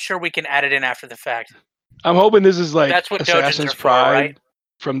 I'm sure we can add it in after the fact. I'm hoping this is like That's what dojins Assassin's are for, Pride right?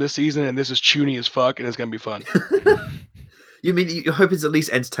 from this season, and this is chuny as fuck, and it's gonna be fun. You mean you hope it's at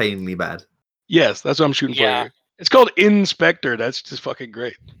least entertainingly bad? Yes, that's what I'm shooting for Yeah. here. It's called Inspector. That's just fucking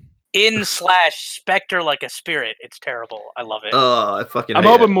great. /specter like a spirit. It's terrible. I love it. Oh, I fucking I'm hate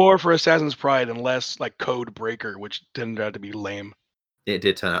hoping it. more for Assassin's Pride and less like Code Breaker, which turned out to be lame. It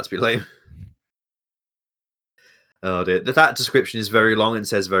did turn out to be lame. Oh dear. That description is very long and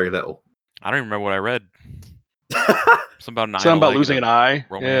says very little. I don't even remember what I read. Something about an eye Something and a about leg losing an and a eye.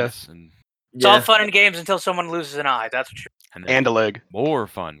 romance and It's all fun and games until someone loses an eye. That's what then And a leg. more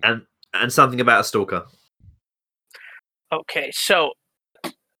fun. and something about a stalker. Okay, so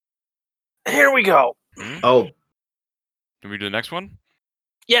here we go. Hmm? Oh, Can we do the next one?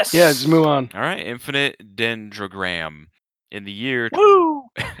 Yes. Yeah, just move on. All right. Infinite Dendrogram. In the year Woo!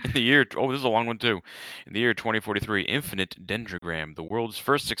 In the year, oh, this is a long one too. In the year 2043, Infinite Dendrogram, the world's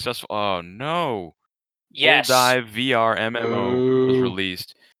first successful. Oh no! Yes. Full Dive VR MMO was Ooh.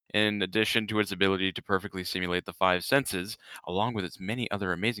 released. In addition to its ability to perfectly simulate the five senses, along with its many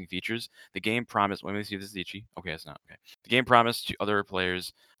other amazing features, the game promised. Let me see if this is Ichi. Okay, it's not. Okay. The game promised to other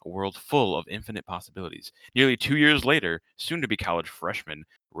players a world full of infinite possibilities. Nearly 2 years later, soon to be college freshman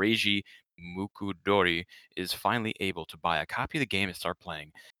Reiji Mukudori is finally able to buy a copy of the game and start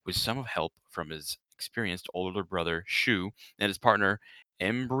playing, with some help from his experienced older brother Shu and his partner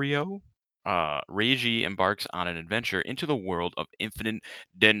Embryo. Reiji embarks on an adventure into the world of Infinite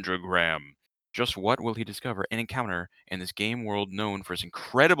Dendrogram. Just what will he discover and encounter in this game world known for its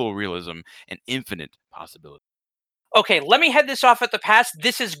incredible realism and infinite possibility? Okay, let me head this off at the pass.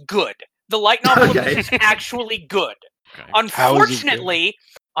 This is good. The light novel of Okay. this is actually good. Okay. How is this good?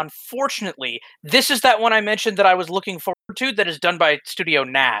 Unfortunately, this is that one I mentioned that I was looking forward to that is done by Studio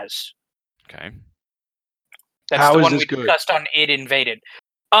Naz. Okay. That's How the is one this we good? discussed on It Invaded.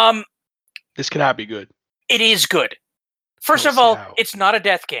 This cannot be good. It is good. First Let's of all, see how. it's not a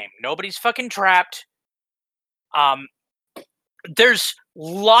death game. Nobody's fucking trapped. There's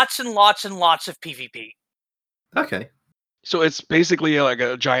lots and lots and lots of PvP. okay. So it's basically like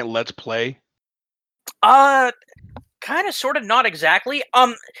a giant let's play. Kind of, sort of, not exactly.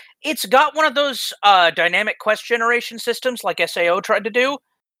 It's got one of those dynamic quest generation systems like SAO tried to do.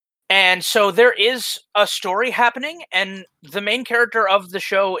 And so there is a story happening, and the main character of the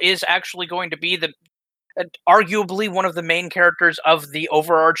show is actually going to be arguably one of the main characters of the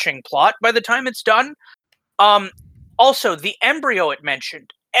overarching plot by the time it's done. Also, the embryo it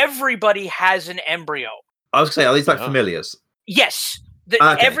mentioned. Everybody has an embryo. I was gonna say, are these like Yeah. familiars? Yes,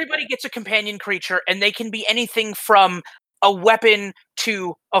 Okay. everybody gets a companion creature, and they can be anything from a weapon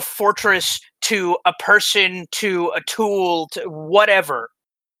to a fortress to a person to a tool to whatever.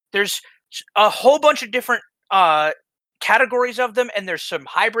 There's a whole bunch of different categories of them, and there's some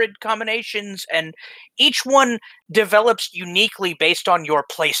hybrid combinations, and each one develops uniquely based on your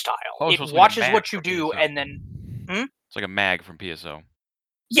playstyle. Oh, It so it's like a watches mag what you from do, PSO. and then It's like a mag from PSO.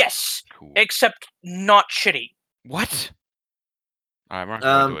 yes, Cool. except not shitty. What? All right, we're not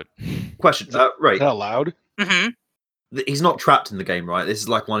going to do it. Question. Is that Right. allowed? Hmm. He's not trapped in the game, right? This is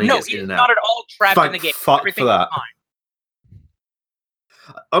like one he No, gets he's in and not out. at all trapped in Thank the game. fuck for Everything's that. fine.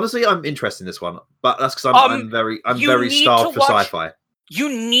 Honestly, I'm interested in this one, but that's because I'm very you very need starved to for watch- sci-fi. You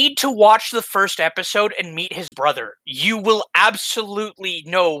need to watch the first episode and meet his brother. You will absolutely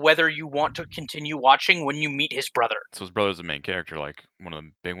know whether you want to continue watching when you meet his brother. So his brother's the main character, like one of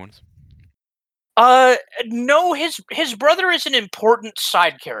the big ones. No, his brother is an important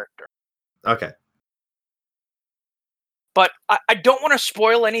side character. Okay. But I don't want to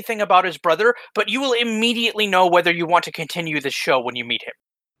spoil anything about his brother, but you will immediately know whether you want to continue this show when you meet him.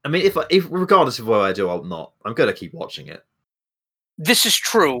 I mean, if regardless of what I do or not, I'm gonna keep watching it. This is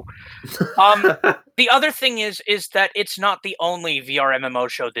true. The other thing is that it's not the only VR MMO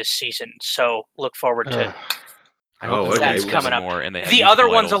show this season, so look forward to Ugh. I hope Oh, there's okay. at least that's coming seven up. more, and they have The other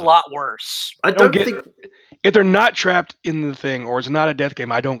musical one's a idols. lot worse. I don't don't get- think. If they're not trapped in the thing, or it's not a death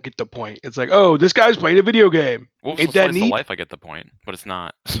game, I don't get the point. It's like, oh, this guy's playing a video game. Well, Ain't so that Slice of neat? Life, I get the point, but it's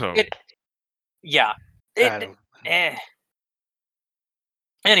not. So Yeah. I don't-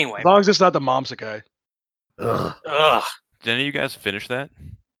 Anyway. As long as it's not the Momsikai. Ugh. Ugh. did any of you guys finish that?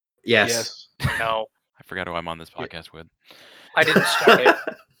 Yes. No. I forgot who I'm on this Yeah. podcast with. I didn't start it.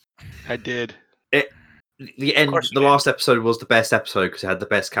 I did. The end. course you The did. last episode was the best episode because it had the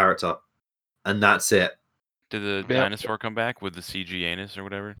best character, and that's it. Did the Yeah. dinosaur come back with the CG anus or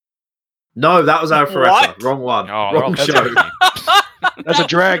whatever? No, that was Arifureta. What? Wrong one. Oh, they're all Wrong the show. same to me. That's a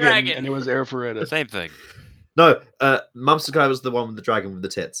dragon, dragon. and it was Arifureta. Same thing. No, Mumsakai was the one with the dragon with the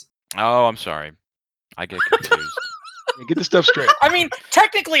tits. Oh, I'm sorry. I get confused. Get the stuff straight. I mean,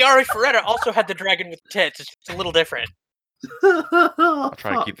 technically, Ari Ferretta also had the dragon with tits. It's just a little different. I'll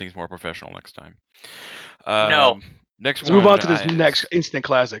try to keep things more professional next time. No. Next Let's move one, on to this next instant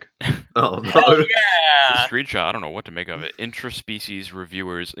classic. Oh Hell no! the yeah! screenshot. I don't know what to make of it. Intraspecies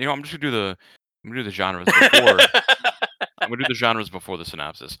reviewers. You know, I'm just gonna do the genres before. I'm gonna do the genres before the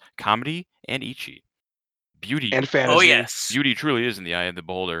synopsis. Comedy and ichi. Beauty. And fantasy. Oh yes. Beauty truly is in the eye of the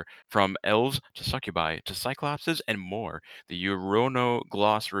beholder. From elves to succubi to cyclopses and more, the Eurono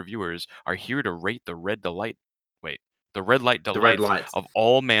Gloss reviewers are here to rate the red light delights The red lights. of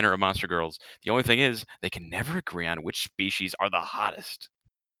all manner of monster girls. The only thing is, they can never agree on which species are the hottest.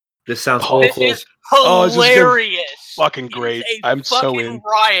 This sounds Oh, This awful. is Oh, this is gonna- hilarious. Fucking It is great. a I'm so fucking in.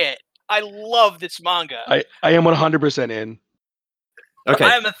 riot. I love this manga. I am 100% in. Okay.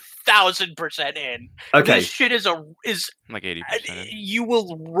 I am 1,000% in. Okay. This shit is I'm like 80%. you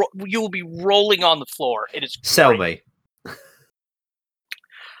will be rolling on the floor. It is Sell great.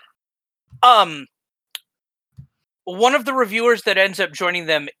 me. One of the reviewers that ends up joining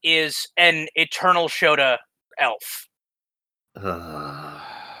them is an Eternal Shota elf.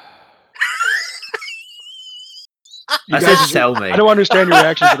 You I said guys- sell me. I don't understand your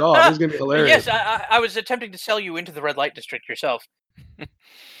reactions at all. This is gonna be hilarious. Yes, I was attempting to sell you into the red light district yourself.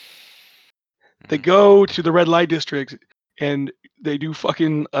 They go to the red light district and they do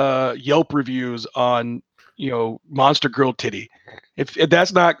fucking Yelp reviews on Monster Girl Titty. If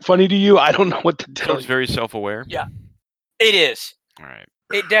that's not funny to you, I don't know what to So tell it's you. very self-aware. Yeah. It is. All right.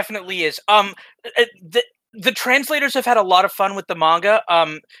 It definitely is. The translators have had a lot of fun with the manga.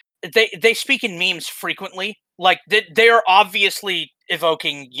 They speak in memes frequently. Like they are obviously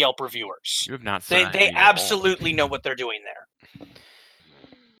evoking Yelp reviewers. You have not They said anything at all. absolutely know what they're doing there.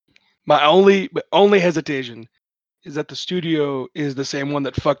 My only hesitation is that the studio is the same one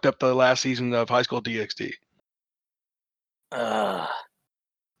that fucked up the last season of High School DxD. To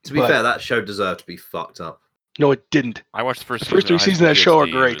be But- fair, that show deserved to be fucked up. No, it didn't. I watched the first The first season three seasons of High that show are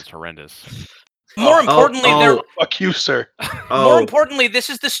DxD. great. It was horrendous. More Oh, importantly, oh, Fuck you, sir. more Oh, importantly, this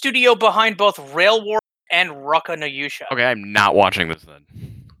is the studio behind both Rail War and Ruka no Yusha. Okay, I'm not watching this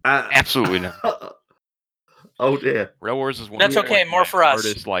then. uh, Absolutely not. oh dear. Rail Wars is one That's of okay, like, more my for us.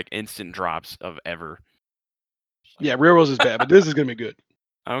 hardest like instant drops of ever. Yeah, Railroads is bad, but this is gonna be good.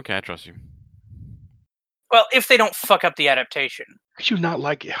 Okay, I trust you. Well, if they don't fuck up the adaptation. How could you not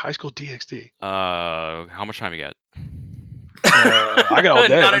like High School DxD? How much time you got? I got all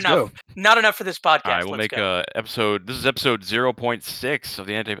day. Not Let's enough. go. Not enough for this podcast. All right, we'll Let's make go. episode. This is episode 0.6 of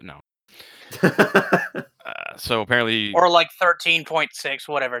the AniTAY. No. So apparently, Or like 13.6,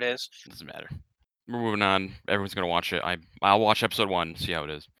 whatever it is. doesn't matter. We're moving on. Everyone's gonna watch it. I'll watch episode 1, see how it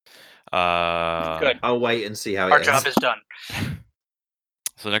is. Good. I'll wait and see how it Our ends. job is done.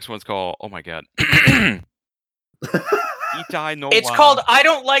 So the next one's called. Oh my god. Itai no It's wa. called I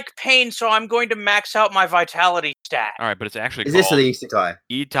Don't Like Pain, so I'm going to max out my vitality stat. All right, but it's actually Is called this an isekai?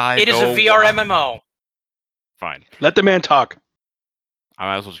 Itai It is no a VR wa. MMO. Fine. Let the man talk. I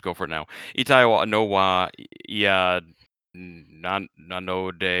might as well just go for it now. Itai wa no wa iya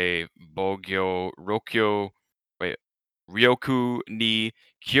nano de bogyo rokyo. Wait. Ryoku ni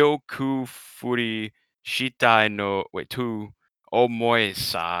kyoku furi shitai no. Wait, tu omoi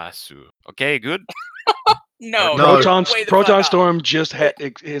sasu. Okay, good? No. No. Way the Proton fuck up. Storm just had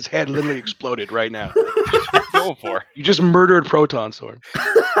his head literally exploded right now. Go for. You just murdered Proton Storm.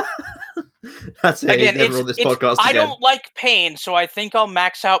 That's it. Again, He's never on this podcast I again. don't like pain, so I think I'll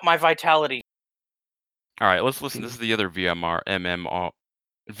max out my vitality. All right, let's listen. This is the other VR MMO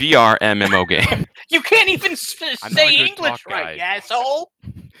game. You can't even I'm not a say good English talk right, you guy. asshole.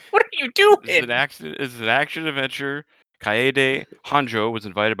 What are you doing? This is an action adventure. Kaede Hanjo was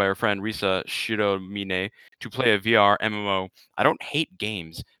invited by her friend Risa Shiromine to play a VR MMO. I don't hate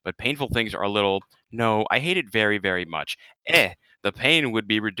games, but painful things are a little. No, I hate it very, very much. The pain would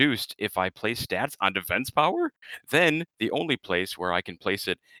be reduced if I place stats on defense power. Then the only place where I can place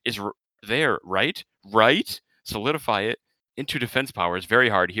it is there, right? Right? Solidify it into defense power is very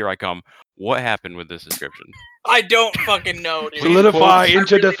hard. Here I come. What happened with this description? I don't fucking know, dude. Solidify I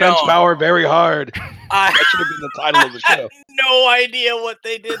into really defense don't. power very hard. I That should have been the title of the have show. no idea what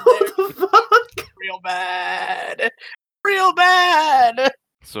they did What there. the fuck? Real bad. Real bad.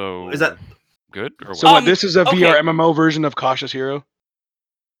 So Is that- good or So what? what? This is a okay. VR MMO version of Cautious Hero.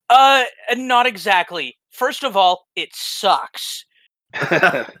 Not exactly. First of all, it sucks.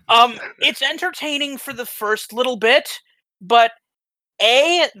 It's entertaining for the first little bit, but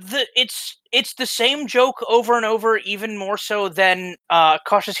it's the same joke over and over, even more so than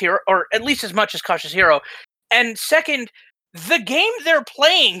Cautious Hero, or at least as much as Cautious Hero. And second, the game they're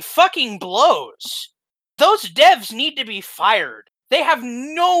playing fucking blows. Those devs need to be fired. They have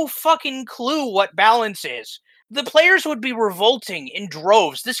no fucking clue what balance is. The players would be revolting in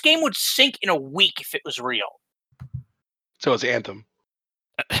droves. This game would sink in a week if it was real. So it's Anthem.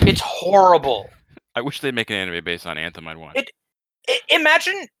 It's horrible. I wish they'd make an anime based on Anthem. I'd watch.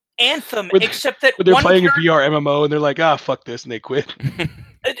 Imagine Anthem, Where they- except that But they're one playing a character- VR MMO and they're like, fuck this, and they quit.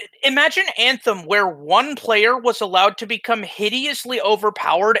 Imagine Anthem where one player was allowed to become hideously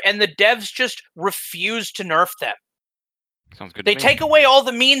overpowered and the devs just refused to nerf them. Sounds good. They to me. take away all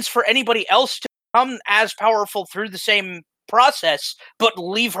the means for anybody else to become as powerful through the same process, but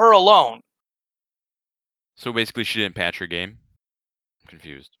leave her alone. So basically, she didn't patch her game. I'm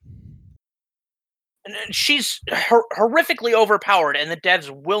confused. And she's horrifically overpowered, and the devs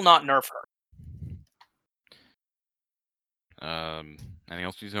will not nerf her. Anything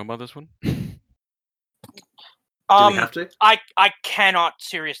else you know about this one? Do we have to? I cannot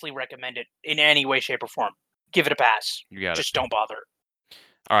seriously recommend it in any way, shape, or form. Give it a pass. You got Just it. don't bother.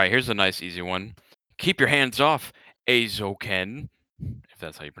 All right, here's a nice, easy one. Keep your hands off Azoken, if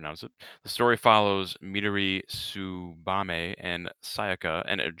that's how you pronounce it. The story follows Midori Tsubame and Sayaka,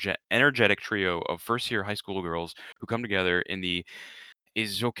 an energetic trio of first-year high school girls who come together in the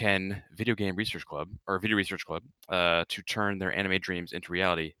Azoken Video Research Club, to turn their anime dreams into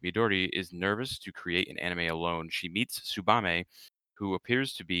reality. Midori is nervous to create an anime alone. She meets Tsubame, who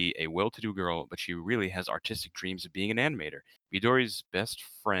appears to be a well-to-do girl, but she really has artistic dreams of being an animator. Midori's best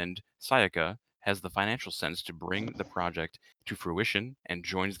friend, Sayaka, has the financial sense to bring the project to fruition and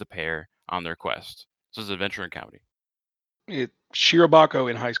joins the pair on their quest. So it's adventure and comedy. Shirobako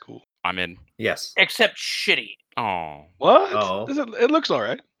in high school. I'm in. Yes. Except shitty. Oh. What? Oh. It looks all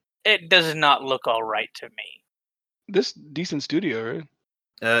right. It does not look all right to me. This decent studio,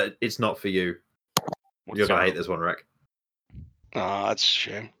 right? It's not for you. What's You're gonna up? hate this one, Rick. Oh, that's a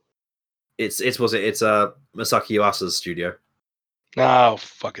shame. It's Masaki Yuasa's studio. Oh,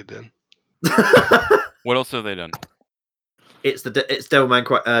 fuck it then. What else have they done? It's Devilman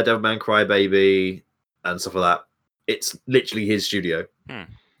Crybaby and stuff like that. It's literally his studio.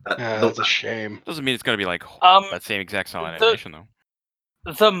 That's a shame. Doesn't mean it's gonna be like Um, that same exact style the- animation though.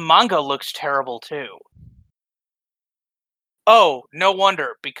 The manga looks terrible too. Oh, no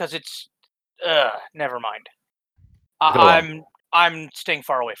wonder, because it's never mind. Go on. I'm staying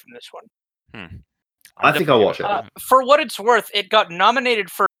far away from this one. I think I'll watch it. For what it's worth, it got nominated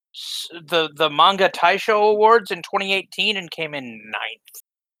for the Manga Taisho Awards in 2018 and came in 9th.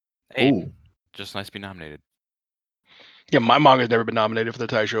 Hey, Ooh. Just nice to be nominated. Yeah, my manga's never been nominated for the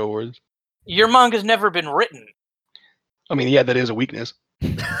Taisho Awards. your manga's never been written. I mean, yeah, that is a weakness.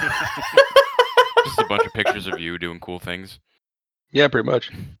 Just a bunch of pictures of you doing cool things. Yeah, pretty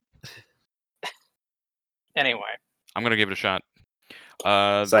much. Anyway, I'm gonna give it a shot.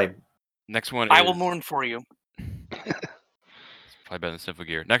 Same. Next one I is will mourn for you. it's probably better than Simple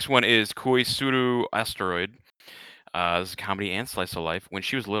Gear. Next one is Koisuru Asteroid. This is a comedy and slice of life. When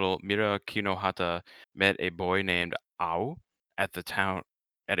she was little, Mira Kinohata met a boy named Ao at a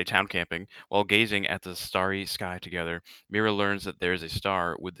town camping. While gazing at the starry sky together, Mira learns that there is a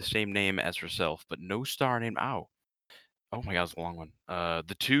star with the same name as herself, but no star named Ao. Oh my god, it's a long one.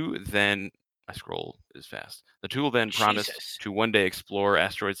 The two then I scroll is fast. The two will then promise Jesus. to one day explore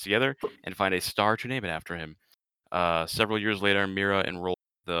asteroids together and find a star to name it after him. Several years later, Mira enrolls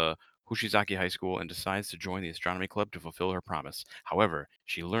at the Hushizaki High School and decides to join the astronomy club to fulfill her promise. However,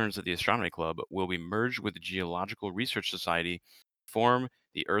 she learns that the astronomy club will be merged with the Geological Research Society to form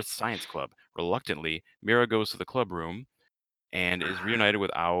the Earth Science Club. Reluctantly, Mira goes to the club room and is reunited with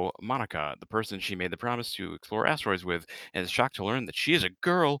Ao Monica, the person she made the promise to explore asteroids with, and is shocked to learn that she is a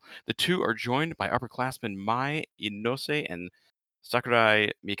girl. The two are joined by upperclassmen Mai Inose and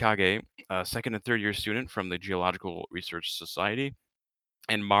Sakurai Mikage, a second and third year student from the Geological Research Society,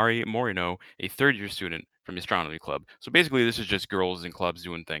 and Mari Morino, a third year student from the Astronomy Club. So basically, this is just girls in clubs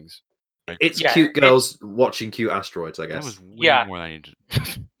doing things. Right? It's Yeah, cute girls watching cute asteroids, I That guess. was way Yeah. more than I needed.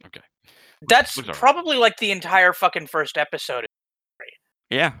 Okay. That's Looks all right. probably like the entire fucking first episode.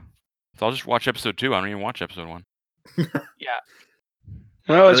 Yeah. So I'll just watch episode 2. I don't even watch episode 1. Yeah.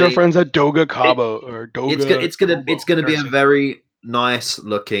 Oh, it's I our mean, friends at Doga Cabo or Doga. it's gonna be a Kobo. very nice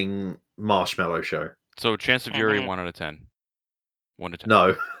looking marshmallow show. So chance of jury Mhm. 1 out of 10. 1 to 10.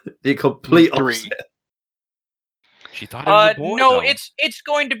 No, the complete 3. opposite. She thought it was a boy. No, though. it's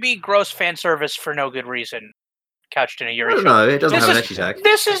going to be gross fan service for no good reason. Couched in a I Yuri don't show. know. It doesn't This have an is- ecchi tag.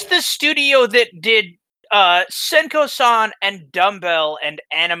 This is the studio that did Senko-san and Dumbbell and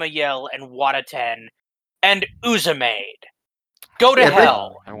Animayel and Wataten and Uzumade. Go to Yeah, they-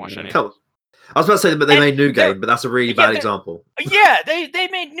 hell. I haven't watched any. Come on. I was about to say, but they And made New they're- Game, but that's a really yeah, bad they're- example. Yeah, they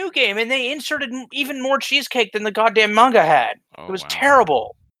made New Game and they inserted even more cheesecake than the goddamn manga had. Oh, It was wow.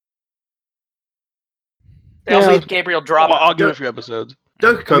 terrible. They also Yeah. had Gabriel Well, Drop. I'll give it a few episodes.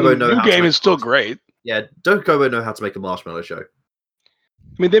 Dokukobo I mean, know New how to Game make is still marshmallow- great. Yeah, Dokukobo know how to make a marshmallow show.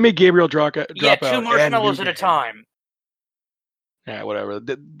 I mean, they made Gabriel drop out. Yeah, and 2 marshmallows New at a Game. time. Yeah, whatever.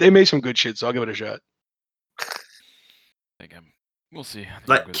 They made some good shit, so I'll give it a shot. We'll see. I think I'm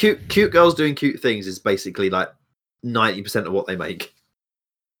Like good. cute girls doing cute things is basically like 90% of what they make.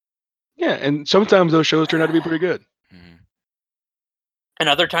 Yeah, and sometimes those shows turn out to be pretty good, Mhm. And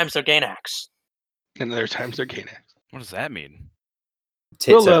other times they're Gainax. and other times they're gay next. What does that mean?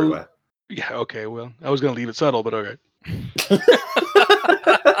 Tits Well, everywhere. Yeah, okay. Well, I was gonna leave it subtle, but all right.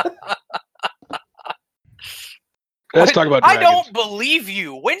 Let's talk about I dragons. don't believe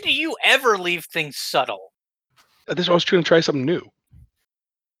you. When do you ever leave things subtle? This I was trying to try something new.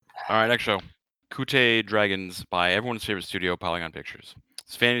 All right, next show. Kute Dragons by everyone's favorite studio, Polygon Pictures.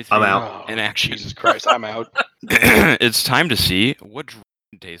 It's fantasy I'm out. in action. Jesus Christ, I'm out. It's time to see what dragon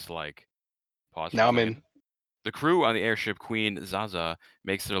tastes like. Pause for Now a I'm second. in. The crew on the airship Queen Zaza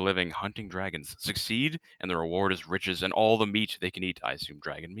makes their living hunting dragons. Succeed, and the reward is riches and all the meat they can eat. I assume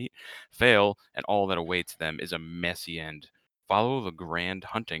dragon meat. Fail, and all that awaits them is a messy end. Follow the grand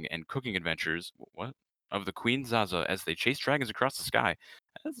hunting and cooking adventures of the Queen Zaza as they chase dragons across the sky.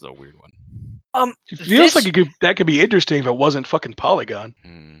 That's a weird one. It feels This- like that could be interesting if it wasn't fucking Polygon.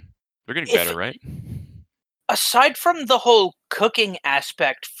 They're getting If- better, right? Aside from the whole cooking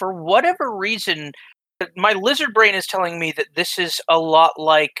aspect, for whatever reason, my lizard brain is telling me that this is a lot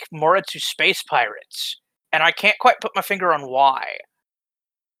like Moritsu Space Pirates, and I can't quite put my finger on why.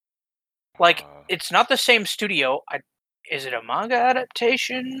 Like, it's not the same studio. Is it a manga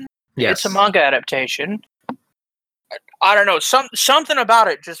adaptation? Yes. It's a manga adaptation. I don't know. Something about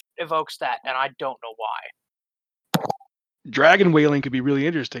it just evokes that, and I don't know why. Dragon whaling could be really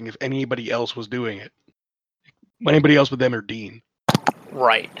interesting if anybody else was doing it. Anybody else but them or Dean.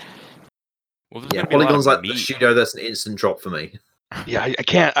 Right. Well, there's Yeah, gonna be a lot Polygon's of like the meat. studio that's an instant drop for me. Yeah, I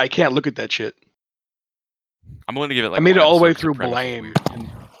can't look at that shit. I'm willing to give it like I made it one all the way episode 'cause through the premise is Blame.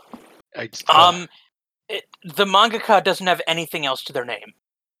 weird. And The mangaka doesn't have anything else to their name,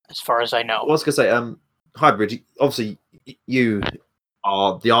 as far as I I know. was gonna say, Hybrid. Obviously, you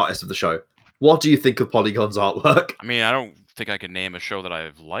are the artist of the show. What do you think of Polygon's artwork? I mean, I don't think I can name a show that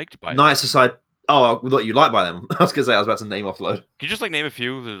I've liked by Night them. Society. Oh, what you like by them? I was gonna say I was about to name offload. Can you just like name a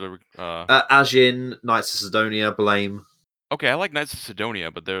few? Ajin, Knights of Sidonia, Blame. Okay, I like Knights of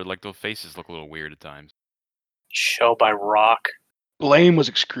Sidonia, but they're like, those faces look a little weird at times. Show by Rock. Blame was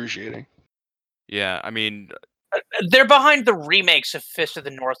excruciating. Yeah, I mean, They're behind the remakes of Fist of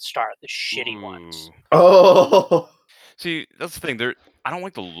the North Star, the shitty ones. ooh. Oh, See, that's the thing. I don't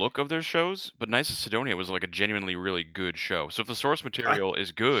like the look of their shows, but Knights of Sidonia was like a genuinely really good show. So if the source material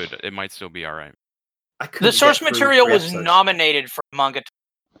is good, it might still be all right. I The couldn't source get through material 3 was episodes. nominated for Manga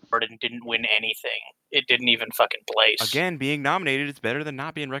Award and didn't win anything. It didn't even fucking place. Again, being nominated is better than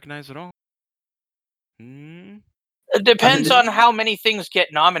not being recognized at all. It depends this- on how many things get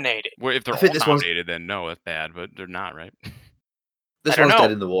nominated. Well, if they're I think all this one's- nominated, then no, that's bad. But they're not, right? This I don't one's know.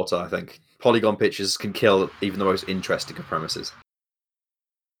 dead in the water, I think. Polygon pictures can kill even the most interesting of premises.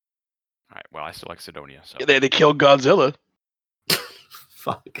 All right. Well, I still like Sidonia. So They killed Godzilla.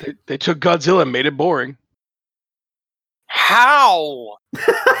 Fuck. They took Godzilla and made it boring. How?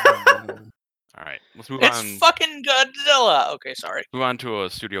 all right, let's move It's on. fucking Godzilla. Okay, sorry. Move on to a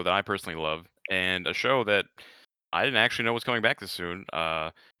studio that I personally love and a show that I didn't actually know was coming back this soon.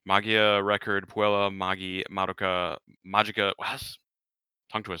 Magia Record Puella Magi Madoka Magica. What?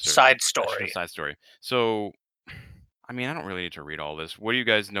 Tongue twister. Side That's just a story. side story. So, I mean, I don't really need to read all this. What do you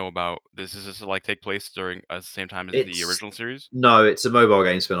guys know about this? Is this like take place during at the same time as the It's- original series? No, it's a mobile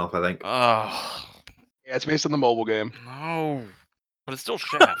game spin-off, I think. Oh Yeah, it's based on the mobile game. no, but it's still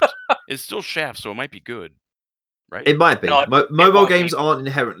Shaft. It's still Shaft, so it might be good, right? It might be. No, mobile won't be. games aren't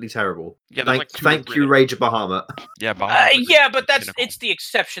inherently terrible. Yeah, there's like two Thank or you, three Rage of Bahamut. Yeah, Bahamut's like the- Yeah, but the that's pinnacle. it's the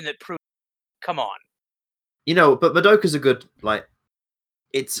exception that proves. Come on. You know, but Madoka's a good, like,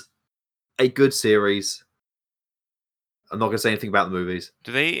 it's a good series. I'm not going to say anything about the movies.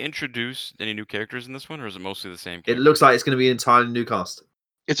 Do they introduce any new characters in this one, or is it mostly the same? It Characters? looks like it's going to be an entirely new cast.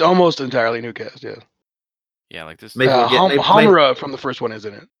 It's almost entirely new cast. Yeah. Yeah, like this. Maybe we'll get Hamura from the first one is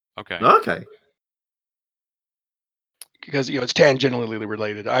in it Okay. Okay. because it's tangentially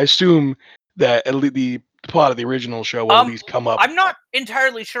related. I assume that at least the plot of the original show will at least come up. I'm not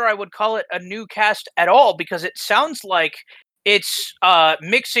entirely sure I would call it a new cast at all because it sounds like it's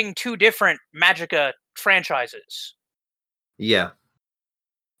mixing two different Magica franchises. Yeah.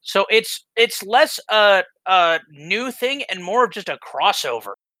 So it's less a new thing and more of just a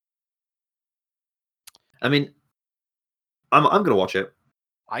crossover. I mean, I'm going to watch it.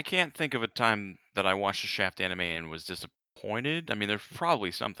 I can't think of a time that I watched a Shaft anime and was disappointed. I mean, there's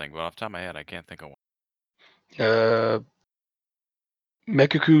probably something, but off the top of my head, I can't think of one.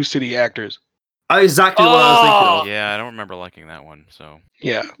 Mekaku City Actors. Exactly what I was thinking of. Yeah, I don't remember liking that one, so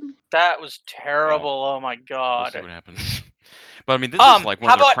Yeah. That was terrible. Oh my we'll god. see what happens. But I mean, this is like one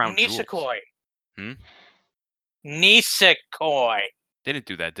how of their about crown jewels. Nisekoi? Hmm? Nisekoi. They didn't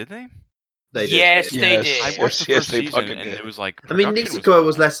do that, did they? They did. Yes, They they Yes. did. I watched the Yes, first they season, fucking and did. it was like. I mean, production Nisekoi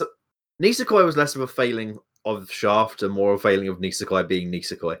was less. Nisekoi was less of a failing of Shaft and more a failing of Nisekoi being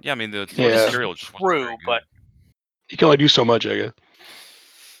Nisekoi. Yeah, I mean, the source Yeah. material just wasn't very True, good. but You can only do so much, I guess.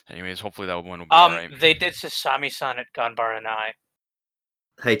 Anyways, hopefully that one will be alright. they did Sasami-san at Ganbaranai.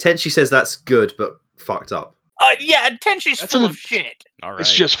 Hey, Tenchi says that's good, but fucked up. Yeah, Tenshi's That's full a- of shit. All right.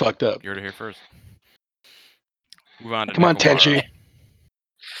 It's just fucked up. You heard it here first. Move on to Come on, Nekowara. Tenchi.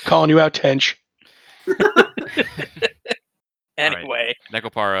 Calling you out, Tench. Anyway,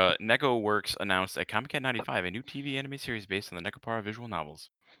 Nekopara. Neko Works announced at Comic-Con 95 a new TV anime series based on the Nekopara visual novels.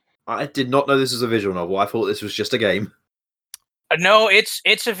 I did not know this was a visual novel. I thought this was just a game. no, it's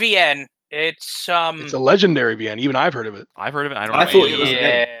a VN. It's It's a legendary VN. Even I've heard of it. I've heard of it. I don't I know thought anything it was a about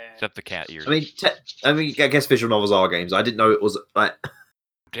game. yeah. except the cat ears. I mean, I guess visual novels are games. I didn't know it was like. How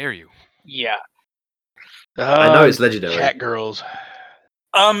dare you? Yeah. I know it's legendary. Cat girls.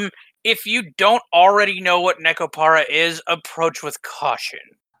 If you don't already know what Nekopara is, approach with caution.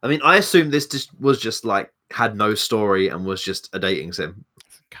 I mean, I assume this was just like had no story and was just a dating sim.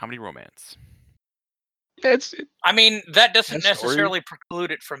 It's a comedy romance. Yeah, it's I mean, that doesn't That story- necessarily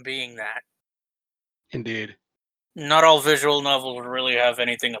preclude it from being that. indeed. Not all visual novels really have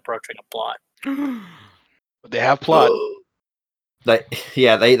anything approaching a plot. But they have plot. they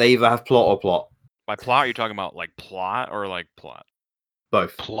either have plot or plot. By plot, are you talking about like plot or like plot?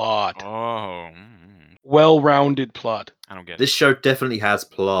 Both. Plot. Oh, Well-rounded plot. I don't get it. This show definitely has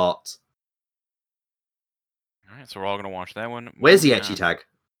plot. All right, so we're all gonna watch that one. Where's the Moving etchy on. tag?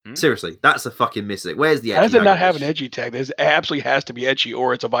 Hmm? Seriously, that's a fucking miss. Where's the etchy How does it tag? not on have an this? edgy tag? This absolutely has to be etchy,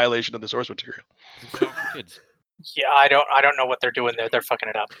 or it's a violation of the source material. It's a show for kids. Yeah, I don't know what they're doing there. They're fucking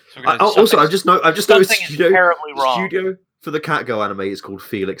it up. So we're gonna- Also, I've just noticed Something the is terribly the wrong. studio for the Catgirl anime is called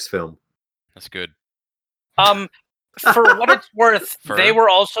Felix Film. that's good. For what it's worth, Fur? they were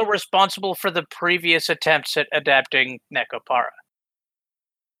also responsible for the previous attempts at adapting Nekopara.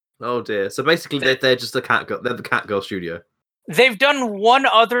 Oh dear. So basically, they're just the Catgirl. They're the Catgirl studio. They've done one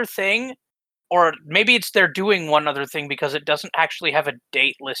other thing, or maybe they're doing one other thing because it doesn't actually have a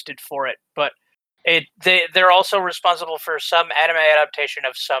date listed for it. But they're also responsible for some anime adaptation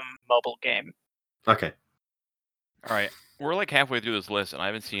of some mobile game. Okay. All right, we're like halfway through this list, and I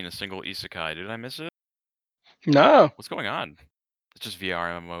haven't seen a single isekai. Did I miss it? No. What's going on? It's just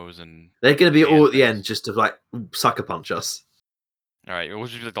VR MMOs and They're going to be all at the things. end just to like sucker punch us. All right, we'll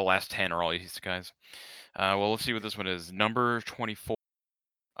just do like the last 10 are all isekais. Well, let's see what this one is. Number 24.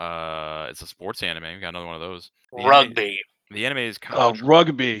 It's a sports anime. We got another one of those. Rugby. The anime is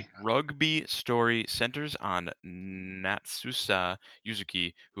Rugby. Rugby story centers on Natsusa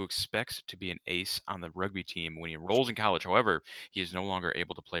Yuzuki, who expects to be an ace on the rugby team when he enrolls in college. However, he is no longer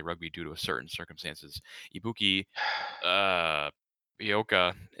able to play rugby due to certain circumstances. Ibuki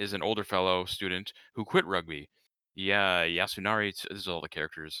Ioka is an older fellow student who quit rugby. Yeah, Yasunari. This is all the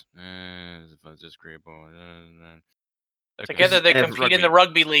characters. Disagreeable. Together they Every- compete in the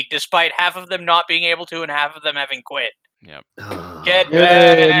rugby league, despite half of them not being able to and half of them having quit. Yep. Get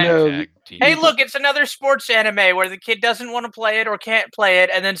Yeah, back! no. Tag team. Hey, look, it's another sports anime where the kid doesn't want to play it or can't play it,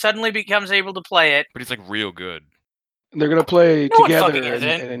 and then suddenly becomes able to play it. But he's like real good. They're gonna play No one together fucking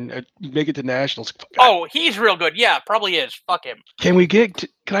isn't. and make it to nationals. Oh, he's real good. Yeah, probably is. Fuck him. Can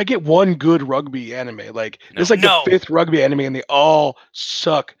I get one good rugby anime? Like this is like No. the 5th rugby anime, and they all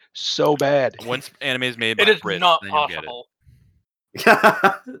suck so bad. Once anime is made by It is Brits, not then you'll get it.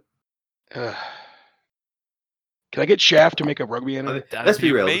 possible. Ugh. Can I get Shaft to make a rugby anime? That'd Let's be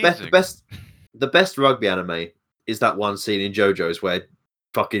be real. amazing. The best rugby anime is that one scene in JoJo's where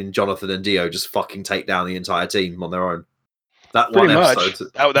fucking Jonathan and Dio just fucking take down the entire team on their own. That Pretty one much.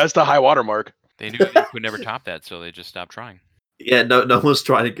 episode. That's the high water mark. They knew they could never top that, so they just stopped trying. Yeah, no one's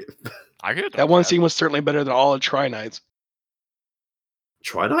trying to get... I could. That one scene was certainly better than all of Try Nights.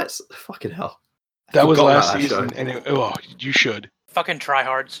 Try Nights? Fucking hell. That was Forgot last about that season, show. and you should. Fucking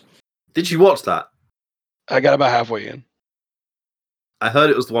tryhards. Did you watch that? I got about halfway in. I heard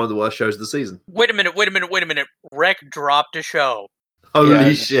it was one of the worst shows of the season. Wait a minute. Rec dropped a show. Holy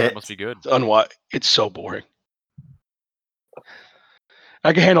Yeah, shit. That must be good. It's so boring.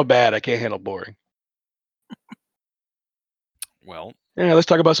 I can handle bad. I can't handle boring. Well, Yeah, let's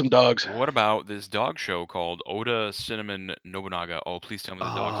talk about some dogs. what about this dog show called Oda Cinnamon Nobunaga? Oh, please tell me the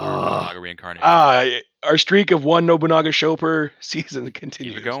dogs are Nobunaga reincarnated. Our streak of one Nobunaga show per season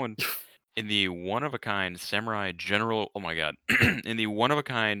continues. Keep it going. In the one-of-a-kind samurai general, oh my god, in the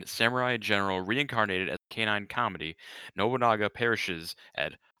one-of-a-kind samurai general reincarnated as a canine comedy, Nobunaga perishes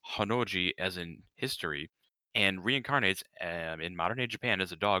at Honoji as in history, and reincarnates in modern-day Japan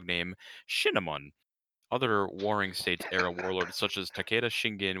as a dog named Shinamon. Other Warring States era warlords such as Takeda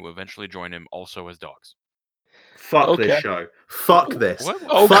Shingen will eventually join him also as dogs. Fuck this Okay. show. Fuck this. What?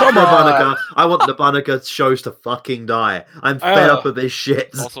 Oh, Fuck come Nobunaga. on. I want Nobunaga shows to fucking die. I'm fed up of this shit.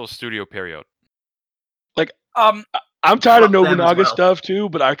 Also Studio Period. I'm tired of Fuck them as Nobunaga well. stuff too,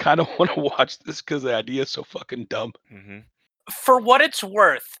 but I kind of want to watch this because the idea is so fucking dumb. Mm-hmm. For what it's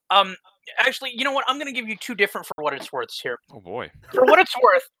worth, actually, you know what? I'm gonna give you two different for what it's worths here. Oh boy. For what it's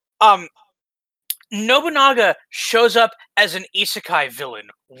worth, Nobunaga shows up as an isekai villain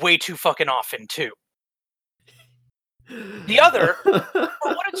way too fucking often too. The other, for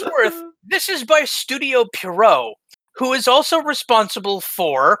what it's worth, this is by Studio Pierrot, who is also responsible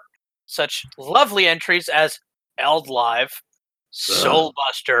for such lovely entries as Eld Live,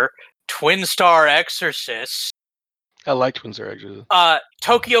 Soulbuster, Twin Star Exorcist, I like Twin Star Exorcist.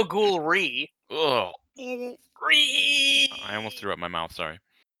 Tokyo Ghoul Re. Ugh. Re. I almost threw up my mouth, sorry.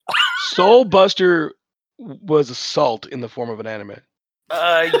 Soul Buster was assault in the form of an anime.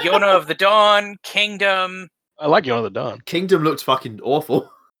 Yona of the Dawn, Kingdom. I like Yona the Dawn. Kingdom looked fucking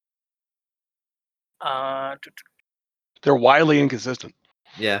awful. They're wildly inconsistent.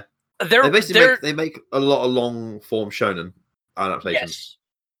 Yeah. They're They basically they're they make a lot of long form shonen adaptations. yes,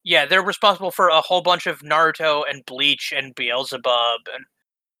 yeah. They're responsible for a whole bunch of Naruto and Bleach and Beelzebub and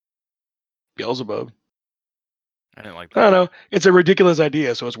Beelzebub. I didn't like I that. don't know. It's a ridiculous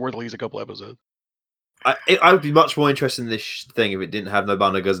idea, so it's worth at least a couple episodes. I would be much more interested in this thing if it didn't have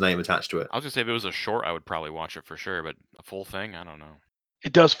Nobunaga's name attached to it. I was gonna say if it was a short, I would probably watch it for sure, but a full thing, I don't know.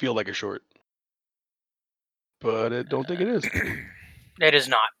 It does feel like a short, but I don't think it is. it is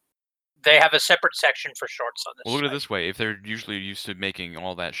not. They have a separate section for shorts on this. Well, look at it site. this way: if they're usually used to making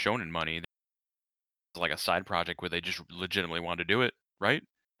all that shonen money, it's like a side project where they just legitimately want to do it, right?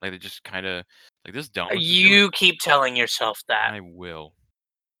 Like they just kind of like this dumb. let's just do You it. keep telling yourself that. I will.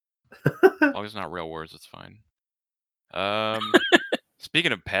 As long as it's not real words, it's fine.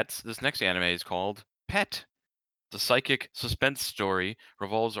 Speaking of pets, this next anime is called Pet. The psychic suspense story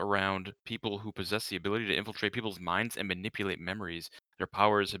revolves around people who possess the ability to infiltrate people's minds and manipulate memories. Their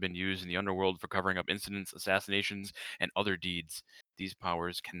powers have been used in the underworld for covering up incidents, assassinations, and other deeds. These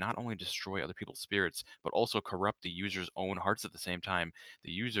powers can not only destroy other people's spirits, but also corrupt the user's own hearts at the same time.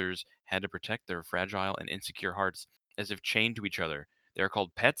 The users had to protect their fragile and insecure hearts as if chained to each other. They are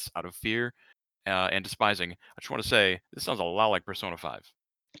called pets out of fear and despising. I just want to say, this sounds a lot like Persona 5.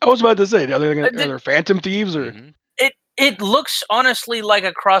 I was about to say, are there Phantom Thieves or? Mhm. It looks honestly like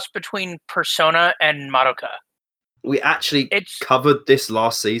a cross between Persona and Madoka. We actually It's covered this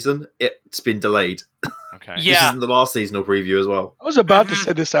last season. It's been delayed. Okay. This Yeah. isn't the last seasonal preview as well. I was about to Mhm.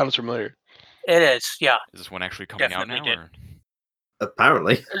 say this sounds familiar. It is, yeah. Is this one actually coming out Definitely now? did. Or?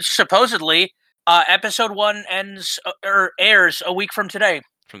 Apparently. Supposedly, episode 1 ends or airs a week from today.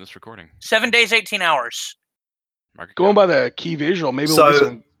 From this recording. 7 days, 18 hours. Mark it Going down. by the key visual, maybe we'll So get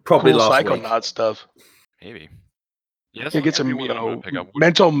some probably cool last week. Psychonaut stuff. Maybe. Yeah, that's You one get some, everyone I'm gonna pick up.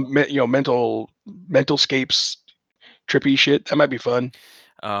 mental scapes, trippy shit. That might be fun.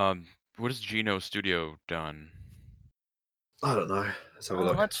 What has Geno Studio done? I don't know. Let's have a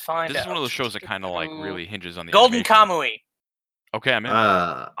look. Let's find out. This is one of those shows that kind of like really hinges on the Golden animation. Kamui Okay, I'm in.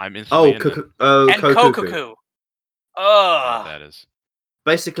 I'm Oh, instantly in. and Kokuku. Kokuku. I don't know what that is.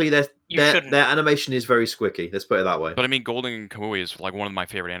 Basically, their shouldn't. animation is very squicky. Let's put it that way. But I mean, Golden Kamui is like one of my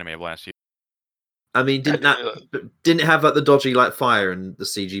favorite anime of last year. I mean, didn't it have like the dodgy like fire and the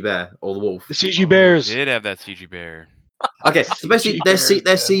CG bear or the wolf? The CG bears. It did have that CG bear. Okay, so basically CG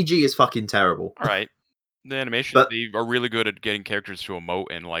their bears, CG is fucking terrible. All right. The animation, But- they are really good at getting characters to emote,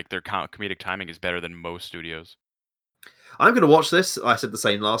 and like their comedic timing is better than most studios. I'm gonna watch this. I said the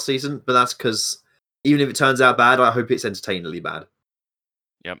same last season, but that's because even if it turns out bad, I hope it's entertainingly bad.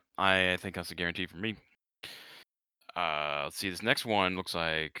 Yep, I think that's a guarantee for me. Let's see. This next one looks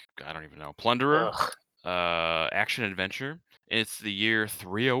like I don't even know. Plunderer, action adventure. It's the year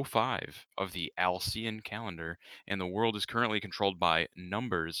 305 of the Alcyon calendar, and the world is currently controlled by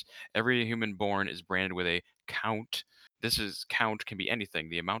numbers. Every human born is branded with a count. Count can be anything: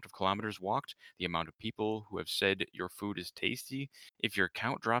 the amount of kilometers walked, the amount of people who have said your food is tasty. If your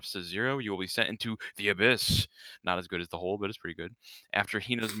count drops to 0, you will be sent into the abyss. Not as good as the hole, but it's pretty good. After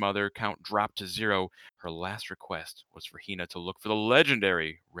Hina's mother count dropped to 0, her last request was for Hina to look for the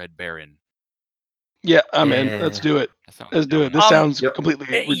legendary Red Baron. Yeah, I'm in. Let's do it. Let's do it. This sounds completely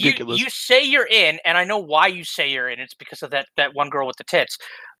ridiculous. You say you're in, and I know why you say you're in. It's because of that one girl with the tits.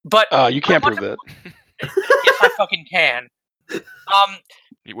 But you can't prove that. Yes, I fucking can.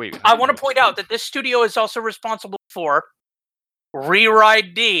 Wait, I want to point out that this studio is also responsible for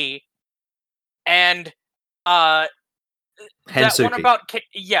Rewrite D and that one about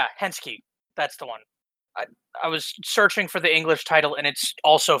Hensky. That's the one. I was searching for the English title, and it's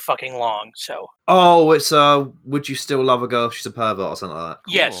also fucking long. So. Oh, it's Would You Still Love a Girl? She's a Pervert or something like that.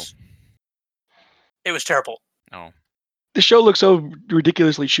 Cool. Yes. It was terrible. Oh. The show looks so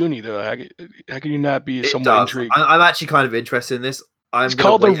ridiculously shoony, though. How can you not be somewhat intrigued? I'm actually kind of interested in this. It's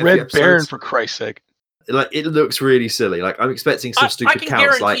called the Red Baron, for Christ's sake. Like, it looks really silly. Like, I'm expecting some stupid counts. I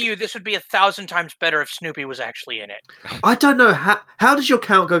can guarantee you this would be 1,000 times better if Snoopy was actually in it. I don't know how does your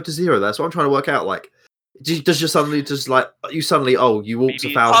count go to 0? That's what I'm trying to work out. Like, does you suddenly you walked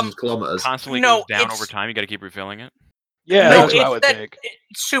 1,000 kilometers? Constantly goes down over time. You got to keep refilling it. Yeah, that's what I would think.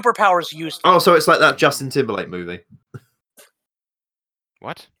 Superpowers used. Oh, so it's like that Justin Timberlake movie.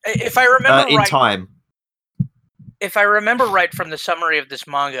 What? If I remember in right, time. If I remember right from the summary of this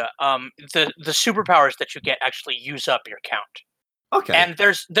manga, the superpowers that you get actually use up your count. Okay. And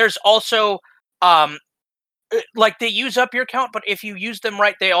there's also like they use up your count, but if you use them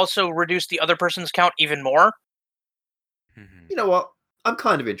right, they also reduce the other person's count even more. You know what? I'm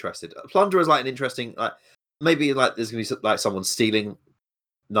kind of interested. Plunder is like an interesting, like maybe like there's gonna be like someone stealing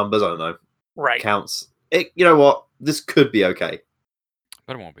numbers. I don't know. Right. Counts. You know what? This could be okay.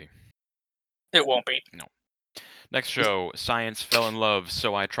 But it won't be. It won't be. No. Next show, Science Fell in Love,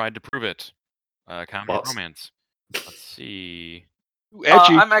 So I Tried to Prove It. Comedy and romance. Let's see.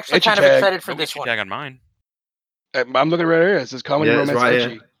 I'm actually kind of excited for this one. Tag on mine. I'm looking right here. It says comedy romance right etchy.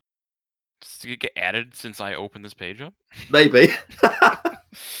 here. Does it get added since I opened this page up? Maybe.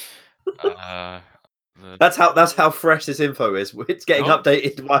 That's how fresh this info is. It's getting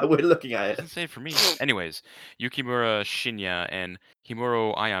updated while we're looking at it. Doesn't say it for me. Anyways, Yukimura Shinya and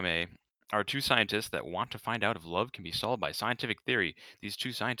Himuro Ayame are two scientists that want to find out if love can be solved by scientific theory. These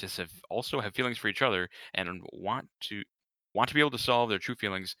two scientists also have feelings for each other and want to be able to solve their true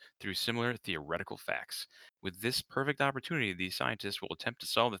feelings through similar theoretical facts. With this perfect opportunity, these scientists will attempt to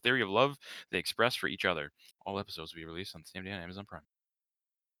solve the theory of love they express for each other. All episodes will be released on the same day on Amazon Prime.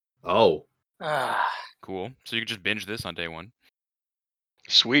 Oh. Cool. So you can just binge this on day one.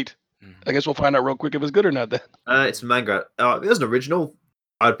 Sweet. Mhm. I guess we'll find out real quick if it's good or not then. It's manga. If it was an original,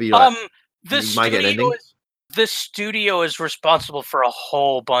 I'd be like, the you might get an ending. studio is responsible for a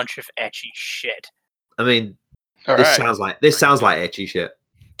whole bunch of ecchi shit. I mean, All this right. sounds like ecchi shit.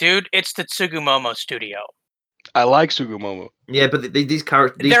 Dude, it's the Tsugumomo studio. I like Sugumomo. Yeah, but these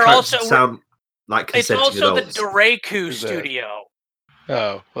characters They're also sound like It's consenting also adults. the Doreiku Who's that? studio.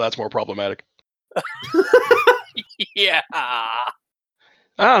 Oh, well, that's more problematic. Yeah. I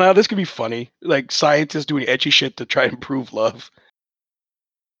don't know. This could be funny. Like scientists doing ecchi shit to try and prove love.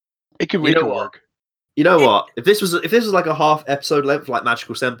 It could You know what? work. You know what? If this was like a half episode length, like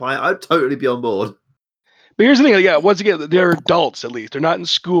Magical Senpai, I'd totally be on board. But here's the thing. Yeah, once again, they're adults at least. They're not in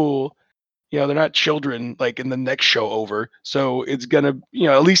school. They're not children like in the next show over. So it's gonna,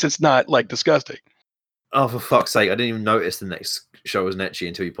 at least it's not like disgusting. Oh, for fuck's sake! I didn't even notice the next show was ecchi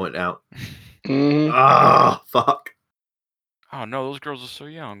until you pointed out. Mhm. Ah, fuck. Oh no, those girls are so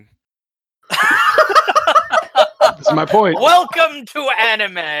young. That's my point. Welcome to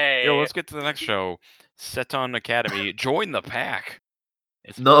anime. Yo, let's get to the next show. Seton Academy. Join the pack.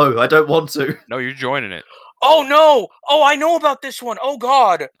 No, I don't want to. No, you're joining it. Oh no! Oh, I know about this one. Oh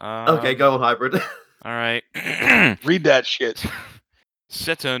god. Okay, go on, Hybrid. All right. Read that shit.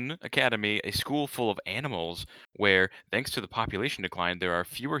 Seton Academy, a school full of animals where, thanks to the population decline, there are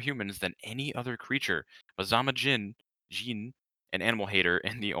fewer humans than any other creature. Mazama Jin, an animal hater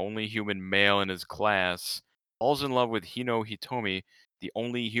and the only human male in his class, falls in love with Hino Hitomi, the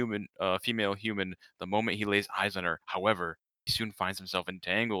only female human, the moment he lays eyes on her. However, he soon finds himself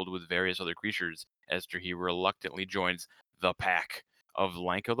entangled with various other creatures as he reluctantly joins the pack of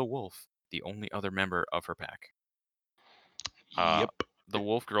Lanka the wolf, the only other member of her pack. Yep. The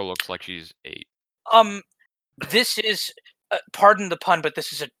wolf girl looks like she's 8. This is pardon the pun, but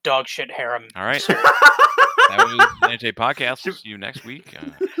this is a dog shit harem. All right. That was the AniTAY podcast. We'll see you next week.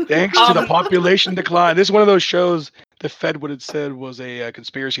 Thanks to the population decline. This is one of those shows the Fed would have said was a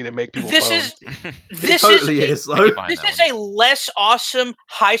conspiracy to make people. This phone. It totally is. Though. This is a less awesome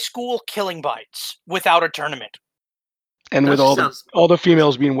high school killing bites without a tournament. And with all the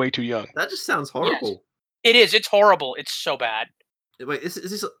females being way too young. That just sounds horrible. Yes. It is. It's horrible. It's so bad. Wait, is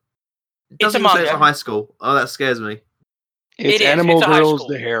this? It's a Say manga. it's a high school. Oh, that scares me. It's Animal Girls,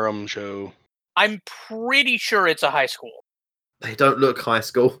 the harem show. I'm pretty sure it's a high school. They don't look high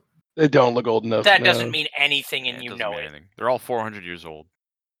school. They don't look old enough. That doesn't mean anything, and you know it. Anything. They're all 400 years old.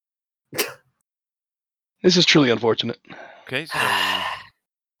 This is truly unfortunate. Okay, so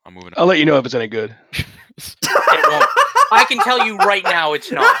I'm moving on. I'll let you know if it's any good. It won't. I can tell you right now,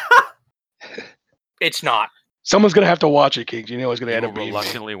 it's not. It's not. Someone's gonna have to watch it, Kings. You know it's gonna end up being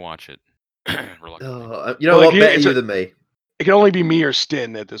reluctantly watch it. Reluctantly. You know what? Better you than me. It can only be me or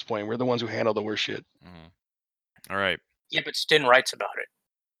Stin at this point. We're the ones who handle the worst shit. All right. Yeah, but Stin writes about it.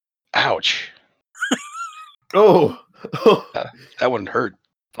 Ouch. Oh. That wouldn't hurt.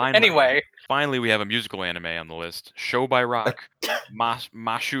 Finally, we have a musical anime on the list. Show by Rock,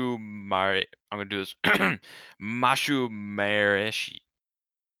 Mashu Mare. I'm gonna do this. Mashu Mareshi.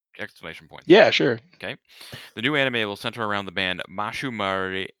 Exclamation point. Yeah, sure. Okay. The new anime will center around the band Mashu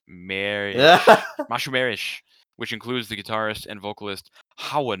Marish, which includes the guitarist and vocalist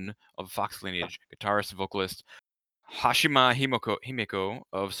Hawan of Fox lineage, guitarist and vocalist Hashima Himeko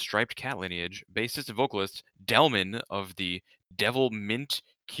of Striped Cat lineage, bassist and vocalist Delman of the Devil Mint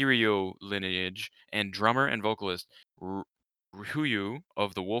Kiryu lineage, and drummer and vocalist Ryuyu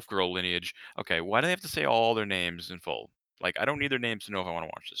of the Wolf Girl lineage. Okay, why do they have to say all their names in full? Like, I don't need their names to know if I want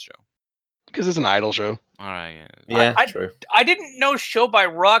to watch this show. Because it's an idol show. All right. Yeah, true. I didn't know Show by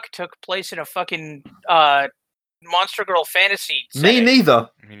Rock took place in a fucking Monster Girl fantasy setting. Me neither.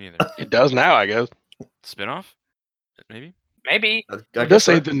 Me neither. It does now, I guess. Spin-off? Maybe? Maybe. It does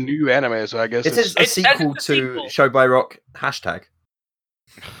say the new anime, so I guess it's a sequel to Show by Rock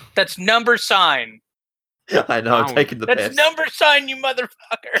 #. That's number sign. I know, I'm taking the piss. That's number sign, you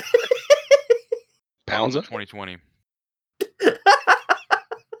motherfucker. Pounds up? 2020.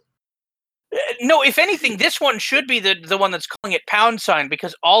 No, if anything, this one should be the one that's calling it pound sign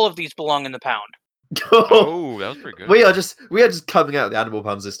because all of these belong in the pound. Oh, that was pretty good. We are just coming out of the animal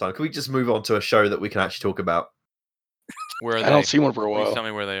puns this time. Can we just move on to a show that we can actually talk about? Where are they? I don't see one for a while. Please tell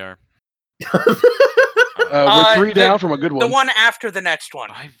me where they are. We're 3 down from a good one. The one after the next one.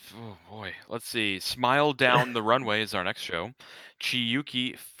 Oh boy. Let's see. Smile Down the Runway is our next show.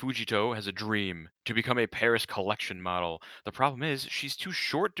 Chiyuki Fujito has a dream to become a Paris collection model. The problem is she's too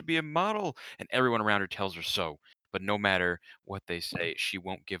short to be a model, and everyone around her tells her so. But no matter what they say, she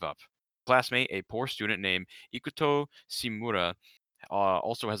won't give up. Classmate, a poor student named Ikuto Shimura,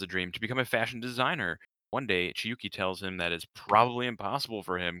 also has a dream to become a fashion designer. One day, Chiyuki tells him that it's probably impossible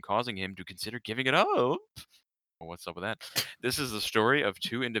for him, causing him to consider giving it up. Well, what's up with that? This is the story of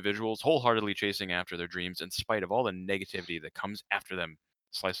two individuals wholeheartedly chasing after their dreams in spite of all the negativity that comes after them.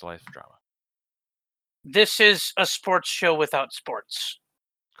 Slice of life drama. This is a sports show without sports.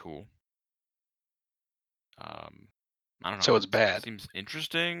 Cool. I don't know. So it's bad. Seems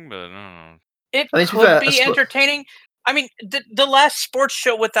interesting, but I don't know. It I mean, to be could fair, be entertaining. I mean, the last sports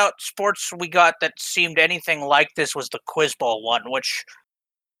show without sports we got that seemed anything like this was the Quiz Bowl one, which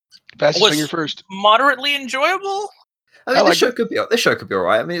Fastest was finger first. moderately enjoyable. I mean, I this like show could be all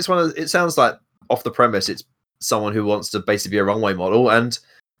right. I mean, it's one of. It sounds like off the premise, it's someone who wants to basically be a runway model, and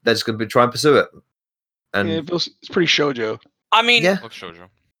they're just going to try and pursue it. And Yeah, it's pretty shoujo. I mean, yeah, Looks shoujo.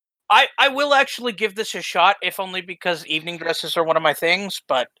 I will actually give this a shot, if only because evening dresses are one of my things,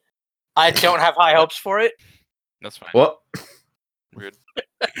 but I don't have high hopes for it. That's fine. what? Weird.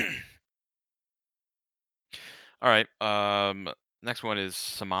 All right. Next one is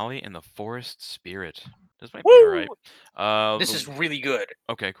Somali and the Forest Spirit. This might be all right. This is really good.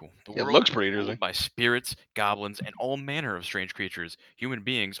 Okay, cool. The It world looks is pretty ruled interesting. by spirits, goblins, and all manner of strange creatures. Human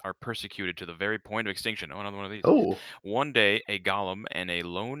beings are persecuted to the very point of extinction. Oh, another one of these. Oh, One day, a golem and a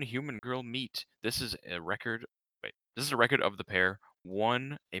lone human girl meet. This is a record of the pair.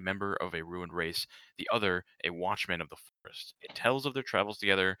 One, a member of a ruined race. The other, a watchman of the forest. It tells of their travels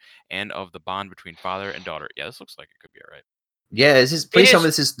together and of the bond between father and daughter. Yeah, this looks like it could be all right. yeah. Please tell me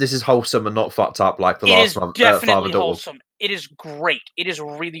this is wholesome and not fucked up like the It last is one. definitely Father-daughter. wholesome. It is great. It is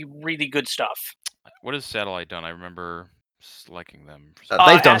really, really good stuff. What has Satellite done? I remember liking them. For some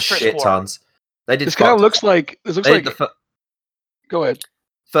They've done Asterisk shit War. tons. They did. This kind of fucked- looks like. This looks They like. did the Go ahead.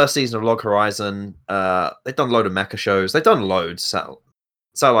 first season of Log Horizon. They've done a load of mecha shows. They've done loads.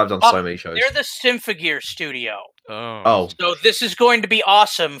 Satellite have done so many shows. They're the Symphogear studio. Oh. So this is going to be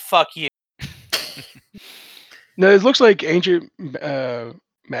awesome. Fuck you. No, it looks like Ancient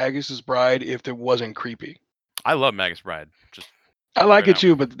Magus's Bride if it wasn't creepy. I love Magus Bride. Just I like Right it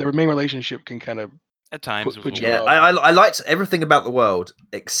too, but their main relationship can kind of. at times, Put it was a you little Yeah, off. I liked everything about the world,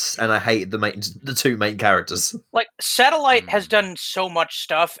 and I hated the two main characters. Like Satellite has done so much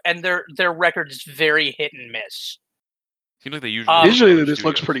stuff, and their record is very hit and miss. Seems like they usually. Um, Visually, other this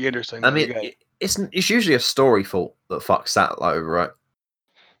looks studios. pretty interesting. I though. You mean, got- it's usually a story fault that fucks Satellite over, right?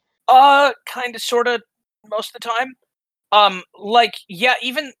 Kind of, sort of, most of the time. Like, yeah,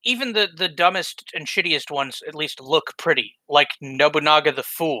 even the dumbest and shittiest ones at least look pretty. Like Nobunaga the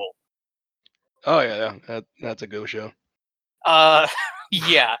Fool. Oh yeah, that's a go show.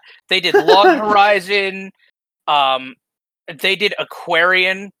 Yeah, they did Log Horizon. They did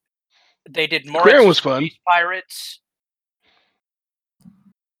Aquarian. They did Aquarian Moritz was fun. Space Pirates.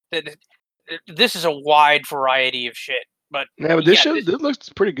 This is a wide variety of shit, but Yeah, but this Yeah, show this- this looks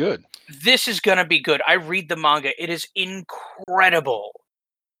pretty good. this is gonna be good. I read the manga; it is incredible.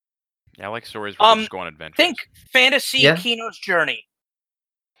 Yeah, I like stories where they just go on adventures. Think fantasy Yeah. Kino's Journey.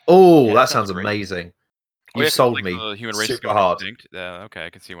 Oh, Yeah, that that sounds sounds great. amazing. Oh, You yeah, 'cause, sold like, me the human race is super going hard. extinct. Okay, I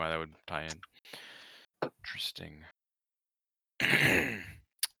can see why that would tie in. Interesting.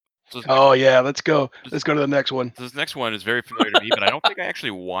 So this, Oh yeah, let's go. Let's go to the next one. this next one is very familiar to me, but I don't think I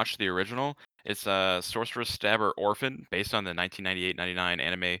actually watched the original. It's Sorceress Stabber Orphan, based on the 1998-99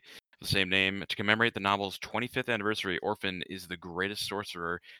 anime of the same name. To commemorate the novel's 25th anniversary, Orphan is the greatest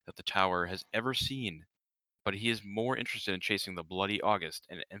sorcerer that the Tower has ever seen. But he is more interested in chasing the Bloody August,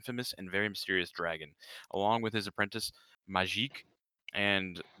 an infamous and very mysterious dragon. Along with his apprentice, Magique,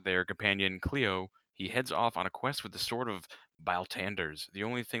 and their companion, Cleo, he heads off on a quest with the Sword of Baltanders, the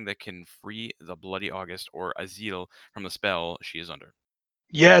only thing that can free the Bloody August, or Azil, from the spell she is under.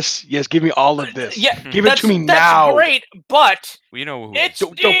 Yes, give me all of this. Yeah, give it to me that's now. great, but We know who. it's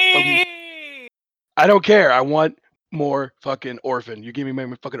Don't- D. I don't care. I want more fucking Orphan. You give me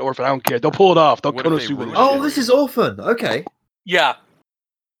my fucking Orphan. I don't care. They'll pull it off. They'll What if they Konosuba ruin this it? shit. Oh, this is Orphan. Okay. Yeah,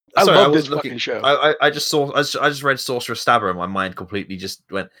 I Sorry, love this wasn't fucking show. I just read Sorcerer Stabber and my mind completely just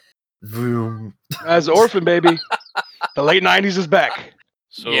went vroom. As Orphan, baby. The late '90s is back.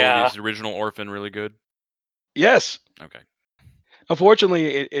 So Yeah. is the original Orphan really good? Yes. Okay.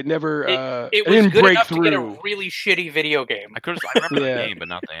 Unfortunately, it never. it was didn't good break enough to get a through. really shitty video game. I remember Yeah. the game, but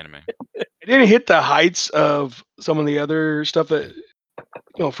not the anime. It didn't hit the heights of some of the other stuff that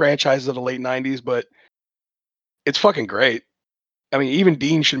franchises of the late '90s, but it's fucking great. I mean, even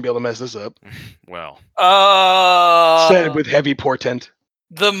Dean shouldn't be able to mess this up. Well, Said with heavy portent.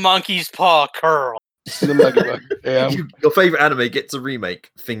 The monkey's paw curl. The Muggy Bug. Yeah. Your favorite anime gets a remake.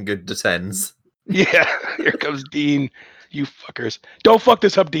 Fingered to tens. Yeah. Here comes Dean. You fuckers. Don't fuck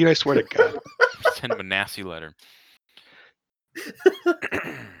this up, Dean. I swear to God. send him a nasty letter.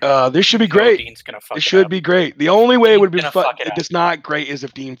 This should be No, great. Dean's gonna fuck It it should up. be great. The only way it would be Dean's gonna fuck it up. it's not great is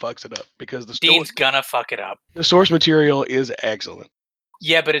if Dean fucks it up because Dean's gonna fuck it up. the source material is excellent.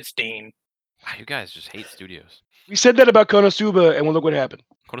 Yeah, but it's Dean. Wow, you guys just hate studios. We said that about Konosuba, and look what happened.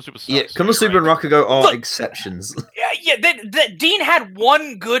 Konosuba sucks. Yeah, so you're Konosuba and right. Rakugo are Look. exceptions. Yeah. Dean had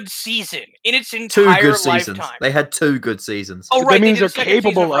one good season in its Two entire good seasons. lifetime. They had 2 good seasons. Oh, But right. that means they they're did a second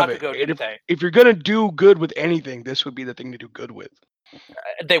season capable of it. Rakugo, didn't they? If you're gonna do good with anything, this would be the thing to do good with.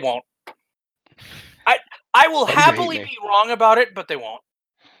 They won't. I will Why do you hate happily me? be wrong about it, but they won't.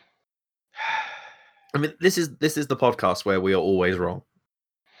 I mean, this is the podcast where we are always wrong.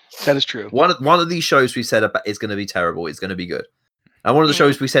 That is true. One of these shows we said about is going to be terrible. It's going to be good. And one of the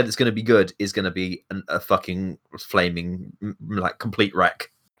shows we said is going to be good is going to be a fucking flaming like complete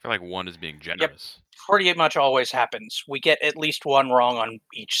wreck. I feel like one is being generous. Pretty much always happens. We get at least one wrong on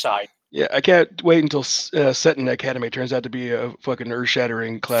each side. Yeah, I can't wait until Set in Academy turns out to be a fucking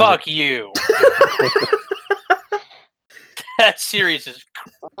earth-shattering classic. Fuck you. That series is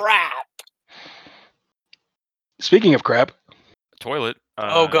crap. Speaking of crap, Toilet.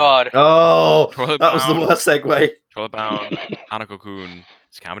 Oh god. Oh, Toilet that was the Bound. worst segue. Toilet Bound, Hanako-kun.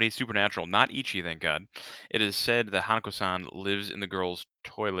 It's comedy supernatural, not Ichi, thank God. It is said that Hanako-san lives in the girls'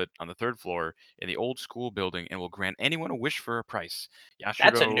 toilet on the 3rd floor in the old school building and will grant anyone a wish for a price.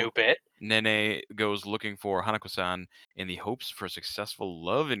 That's a new bit. Nene goes looking for Hanako-san in the hopes for a successful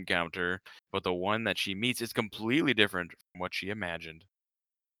love encounter, but the one that she meets is completely different from what she imagined.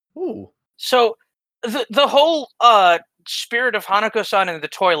 Ooh. So the whole spirit of Hanako-san in the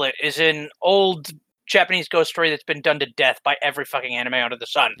toilet is an old Japanese ghost story that's been done to death by every fucking anime under the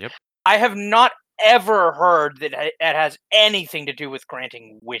sun. Yep. I have not ever heard that it has anything to do with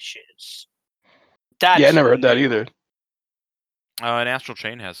granting wishes. That's yeah, I never heard that new. either. An Astral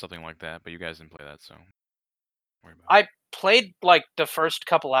Chain has something like that, but you guys didn't play that, so don't worry about I played like the first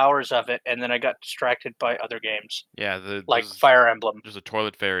couple hours of it, and then I got distracted by other games it. Yeah, like there's Fire Emblem. a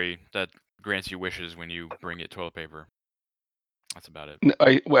toilet fairy that grants you wishes when you bring it toilet paper. That's about it.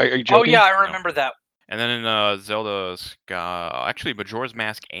 Are you joking? Oh yeah, I remember that. And then in Zelda, actually Majora's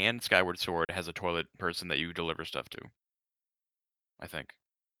Mask and Skyward Sword has a toilet person that you deliver stuff to. I think.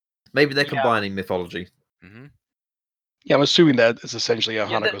 Maybe they're Yeah. combining mythology. Mm-hmm. Yeah, I'm assuming that is essentially a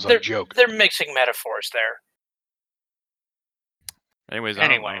Yeah, Hanako-san joke. They're mixing metaphors there. Anyways, I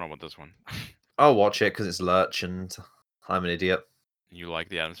don't know about this one. I'll watch it because it's Lurch and I'm an idiot. You like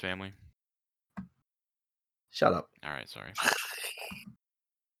the Addams Family? Shut up. All right, sorry.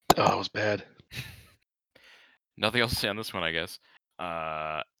 Oh, it was bad. Nothing else to say on this one, I guess.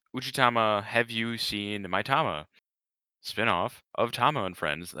 Uchitama, have you seen My Tama? Spin-off of Tama and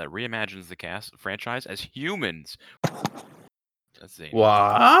Friends that reimagines the cast franchise as humans. That's zany.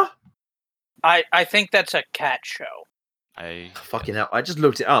 What? I think that's a cat show. Fucking hell. I just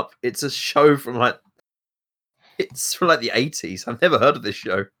looked it up. It's a show from like the 80s. I've never heard of this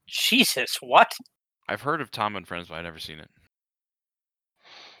show. Jesus, what? I've heard of Tama and Friends, but I've never seen it.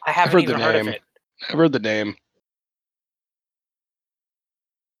 I haven't heard the even heard of name. it. I've heard the name.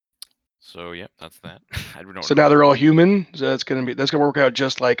 So yeah, that's that. I don't know. So now they're all human. So that's gonna work out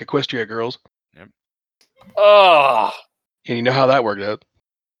just like Equestria Girls. Oh, And you know how that worked out.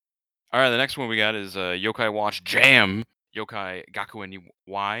 All right, the next one we got is Yokai Watch Jam. Yokai Gakuen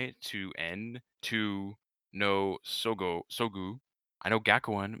Y to N to no Sogu. I know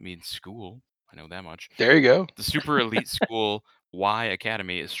Gakuen means school. I know that much. There you go. The super elite school Y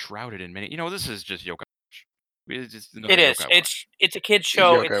Academy is shrouded in many. This is just Yokai Watch. It's just another it is. Yokai Watch. It's a kid's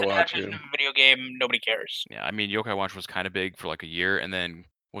show. Yokai It's an Watch, adaptation yeah. of a video game. Nobody cares. Yeah, I mean Yokai Watch was kind of big for like a year, and then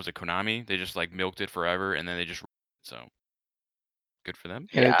what was it, Konami? They just like milked it forever, and then they just so good for them.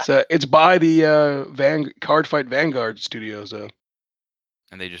 And Yeah. it's by the Card Fight Vanguard Studios.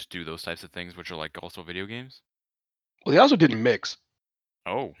 And they just do those types of things, which are like also video games. Well, they also did Mix.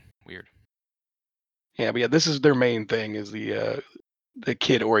 Oh, weird. Yeah, but yeah, this is their main thing is the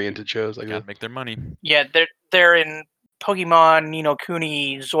kid-oriented shows like Gotta that. make their money. Yeah, they're in Pokemon, Ni no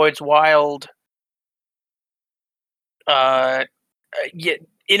Kuni, Zoids Wild, yeah,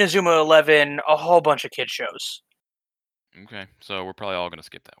 Inazuma 11, a whole bunch of kid shows. Okay, so we're probably all gonna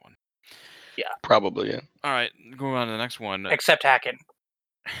skip that one. Probably, yeah. All right, going on to the next one. Except Hacken.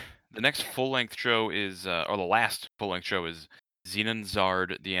 The next full-length show is, or the last full-length show is Xenon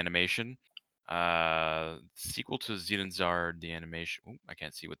Zard: The Animation. Sequel to Xenon Zard: The Animation. Ooh, I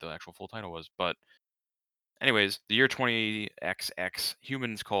can't see what the actual full title was, but anyways, the year 20XX,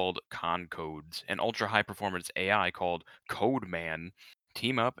 humans called Concodes, and ultra high performance AI called Code Man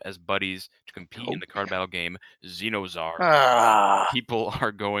team up as buddies to compete in the card battle game Xenozar. Ah. People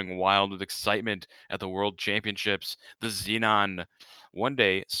are going wild with excitement at the World Championships, the Xenon. One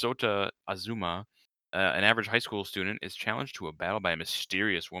day, Sota Azuma, an average high school student, is challenged to a battle by a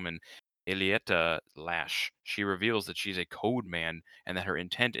mysterious woman, Elietta Lash. She reveals that she's a code man and that her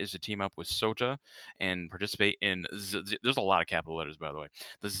intent is to team up with Sota and participate in. There's a lot of capital letters, by the way.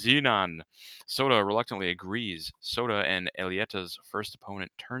 The Xenon. Sota reluctantly agrees. Sota and Elietta's first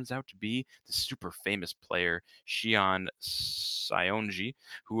opponent turns out to be the super famous player Shion Sionji,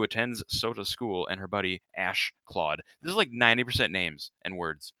 who attends Sota school, and her buddy Ash Claude. This is like 90% names and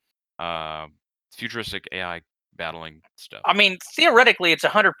words. Futuristic AI battling stuff. I mean, theoretically, it's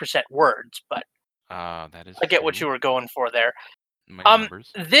 100% words, but That is I get what true. you were going for there. My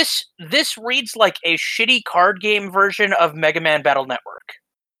numbers. This reads like a shitty card game version of Mega Man Battle Network.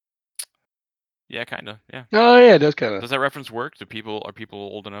 Yeah, kind of. Yeah. Oh yeah, it does kind of. Does that reference work? Are people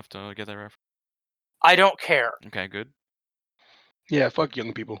old enough to get that reference? I don't care. Okay, good. Yeah, fuck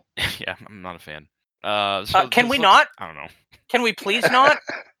young people. Yeah, I'm not a fan. Can we not? I don't know. Can we please not?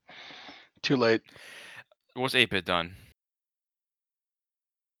 Too late. What's 8-bit done?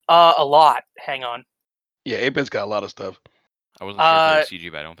 A lot. Hang on. Yeah, 8-bit's got a lot of stuff. I wasn't sure if they were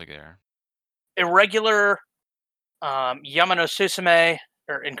CG, but I don't think they are. Irregular, Yamano Susume,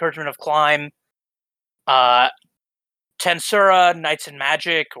 or Encouragement of Climb, Tensura, Knights and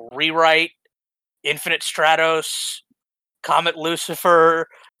Magic, Rewrite, Infinite Stratos, Comet Lucifer,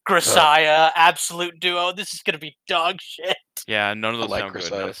 Grisaya, Absolute Duo. This is gonna be dog shit. Yeah, none of those like sound good.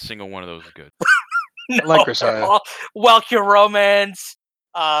 Grisaya. Not a single one of those is good. No, I like Grisaya. Welcure Romance,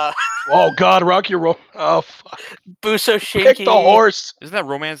 Oh God, Rock Your Roll. Oh fuck. Buso Pick Shinki. the horse. Isn't that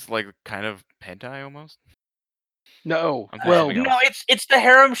romance like kind of hentai almost? No. I'm Well, thinking No, it's the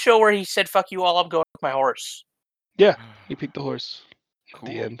harem show where he said "fuck you all," I'm going with my horse. yeah, he picked the horse at Cool.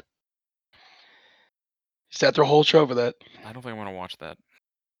 the end. He sat through a whole show for that. I don't think I want to watch that.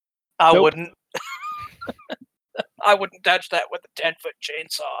 I Nope. wouldn't. I wouldn't touch that with a 10-foot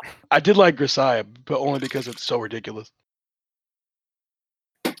chainsaw. I did like Grisaya, but only because it's so ridiculous.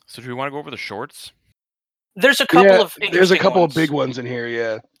 So do we want to go over the shorts? There's a couple of there's a interesting couple ones. of big ones in here.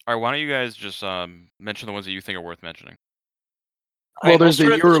 Yeah. All right, why don't you guys just mention the ones that you think are worth mentioning? All Well, right, there's we'll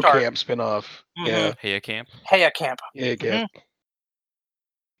the start at start. Eurocamp spinoff. Mhm. Yeah. Hey, Camp. Heya Camp. Yeah, Camp.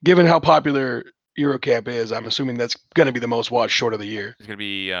 Given how popular Eurocamp is, I'm assuming that's going to be the most watched short of the year. It's gonna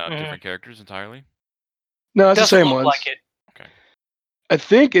be different characters entirely. No, it's Doesn't the same look ones. like it. Okay. I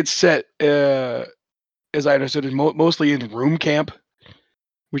think it's set, as I understood it, mostly in room camp,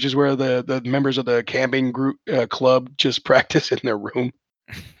 which is where the members of the camping group club just practice in their room.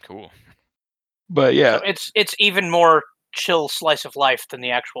 Cool. But yeah, So it's even more chill slice of life than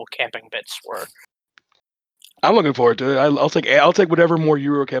the actual camping bits were. I'm looking forward to it. I'll take whatever more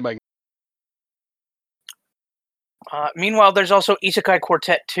Eurocamp I can. Meanwhile, there's also Isekai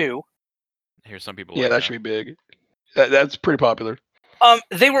Quartet 2. Here's some people. Yeah, like that should be big. That's pretty popular.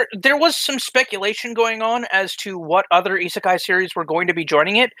 There was some speculation going on as to what other isekai series were going to be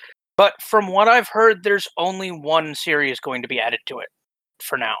joining it, but from what I've heard, there's only one series going to be added to it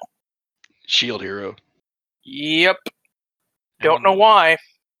for now. Shield Hero. Yep. Don't know why,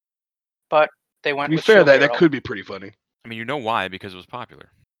 but they went To be with fair, Shield that Hero. could be pretty funny. I mean, you know why? Because it was popular.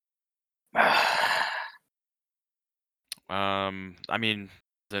 I mean,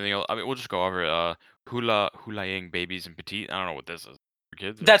 anything else? I mean, we'll just go over it. Hula-ing Babies and Petite. I don't know what this is. For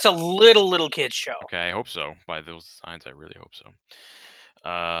kids? Or- That's a little kids show. Okay, I hope so. By those signs, I really hope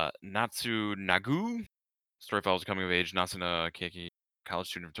so. Natsu Nagu. Story follows coming of age Nasuna Keiki, college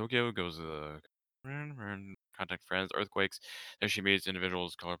student from Tokyo, goes to the contact friends, earthquakes. There she meets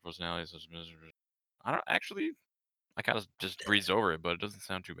individuals, color personalities. I don't actually. I kind of just breezed over it, but it doesn't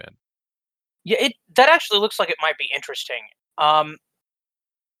sound too bad. Yeah, that actually looks like it might be interesting.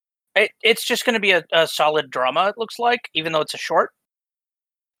 It's just going to be a solid drama. It looks like, even though it's a short.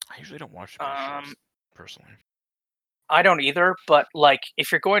 I usually don't watch too many shows, personally. I don't either, but like,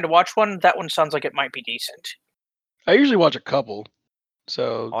 if you're going to watch one, that one sounds like it might be decent. I usually watch a couple,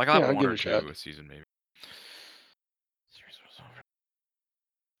 so I'll have I'll one give or it a two shot. a season, maybe.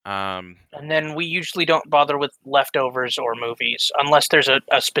 And then we usually don't bother with leftovers or movies unless there's a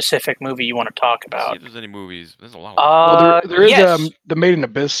specific movie you want to talk See about. if there's any movies. There's a lot. Well, there is yes. the Made in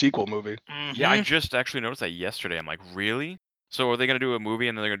Abyss sequel movie. Mhm. Yeah, I just actually noticed that yesterday. I'm like, really? So are they gonna do a movie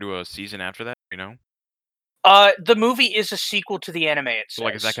and then they're gonna do a season after that? You know? The movie is a sequel to the anime. It says. So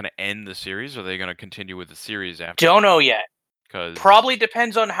like, is that gonna end the series, or are they gonna continue with the series after? Don't know yet. Because Probably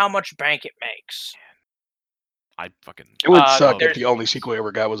depends on how much bank it makes. I fucking. It would suck if there's- the only sequel I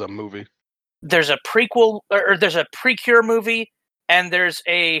ever got was a movie. There's a prequel, or there's a Precure movie, and there's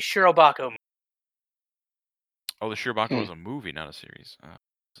a Shirobako movie. Oh, the Shirobako was a movie, not a series.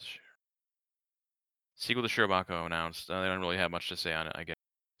 Sequel to Shirobako announced. They don't really have much to say on it, I guess.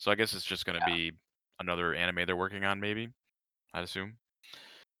 So I guess it's just going to be another anime they're working on, maybe. I'd assume.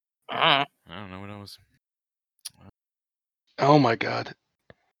 I don't know what else. Oh my god.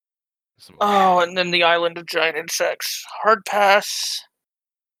 Oh, and then the Island of Giant Insects. Hard pass.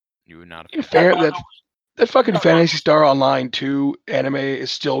 You would not. That fucking Phantasy Star Online 2 anime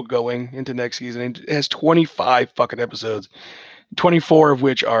is still going into next season. It has 25 fucking episodes, 24 of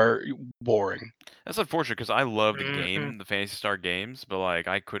which are boring. That's unfortunate because I love the game, the Phantasy Star games, but like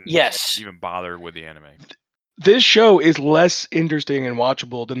I couldn't even bother with the anime. This show is less interesting and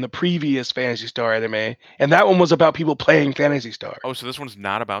watchable than the previous Phantasy Star anime, and that one was about people playing Phantasy Star. Oh, so this one's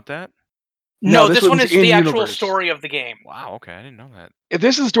not about that? No, this one is the actual story of the game. Wow, okay, I didn't know that. If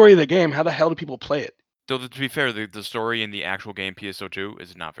this is the story of the game, how the hell do people play it? Though, to be fair, the story in the actual game PSO2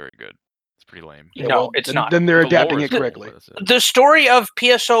 is not very good. It's pretty lame. Yeah, no, it's not. Then they're adapting it correctly. The story of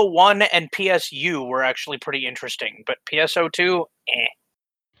PSO1 and PSU were actually pretty interesting, but PSO2,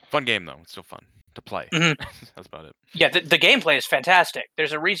 Fun game, though. It's still fun to play. That's about it. Yeah, the gameplay is fantastic.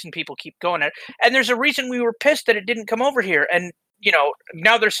 There's a reason people keep going at it. And there's a reason we were pissed that it didn't come over here. And,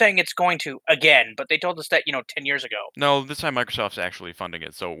 now they're saying it's going to again, but they told us that, 10 years ago. No, this time Microsoft's actually funding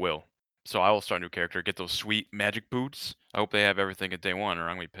it, so it will. So I will start a new character, get those sweet magic boots. I hope they have everything at day one, or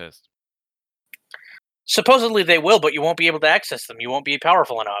I'm going to be pissed. Supposedly they will, but you won't be able to access them. You won't be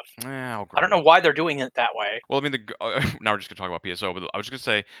powerful enough. I don't know why they're doing it that way. Well, I mean, now we're just going to talk about PSO, but I was just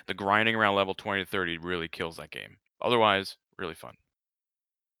going to say the grinding around level 20 to 30 really kills that game. Otherwise, really fun.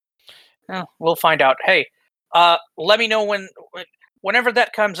 We'll find out. Hey, let me know whenever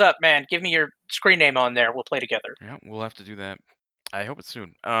that comes up, man. Give me your screen name on there. We'll play together. Yeah, we'll have to do that. I hope it's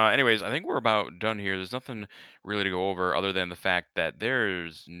soon. Anyways, I think we're about done here. There's nothing really to go over other than the fact that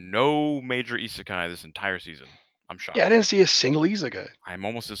there's no major isekai this entire season. I'm shocked. Yeah, I didn't see a single isekai. I'm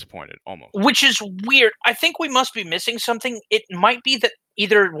almost disappointed. Almost. Which is weird. I think we must be missing something. It might be that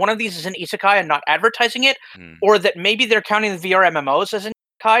either one of these is an isekai and not advertising it, or that maybe they're counting the VR MMOs as an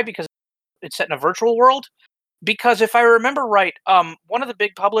isekai because it's set in a virtual world. Because if I remember right, one of the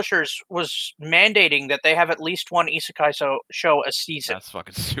big publishers was mandating that they have at least one isekai show a season. That's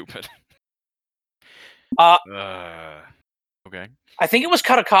fucking stupid. Okay. I think it was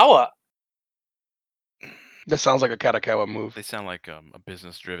Kadokawa. That sounds like a Kadokawa move. They sound like a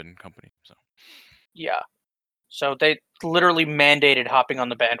business-driven company. So. Yeah. So they literally mandated hopping on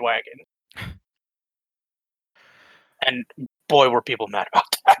the bandwagon. And boy, were people mad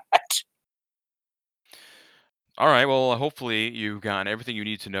about that. All right, well, hopefully you've gotten everything you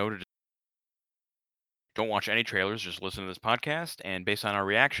need to know to don't watch any trailers, just listen to this podcast, and based on our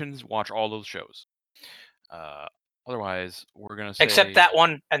reactions, watch all those shows. Otherwise, we're going to say... Except that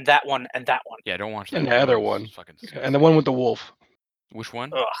one, and that one, and that one. Yeah, don't watch that and one. And the other one. And the one with the wolf. Which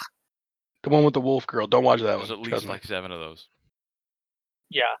one? Ugh. The one with the wolf girl. Don't watch that one. There's at least like 7 of those.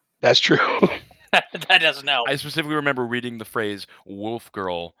 Yeah. That's true. That doesn't help. I specifically remember reading the phrase wolf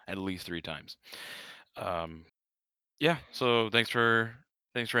girl at least 3 times. Yeah, so thanks for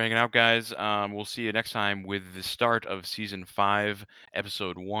hanging out, guys. We'll see you next time with the start of season 5,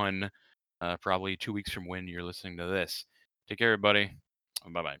 episode 1. Probably 2 weeks from when you're listening to this. Take care, everybody.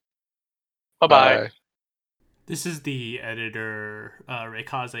 Bye-bye. Bye-bye. This is the editor,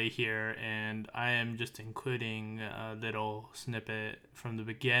 Reikaze here, and I am just including a little snippet from the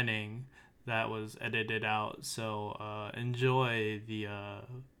beginning that was edited out, so enjoy the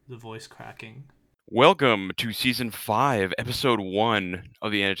voice cracking. Welcome to season 5, episode 1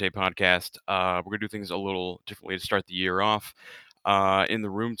 of the AniTAY podcast. We're going to do things a little differently to start the year off. In the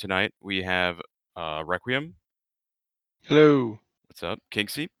room tonight, we have Requiem. Hello. What's up?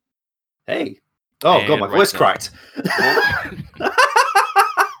 Kinksy. Hey. Oh, and God, my voice cracked.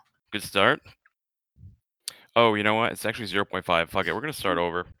 Good start. Oh, you know what? It's actually 0.5. Fuck it. We're going to start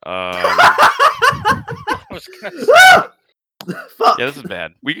over. I was gonna say. Fuck. Yeah, this is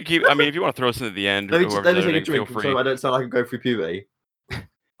bad. We can keep... I mean, if you want to throw us in at the end, let me take a editing, drink feel free. so I don't sound like I can go through puberty.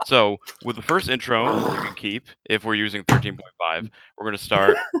 So, with the first intro, you can keep, if we're using 13.5, we're going to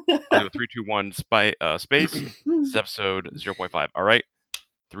start with 3, 2, 1, space. This is episode 0.5. All right?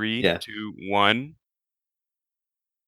 3, 2, 1.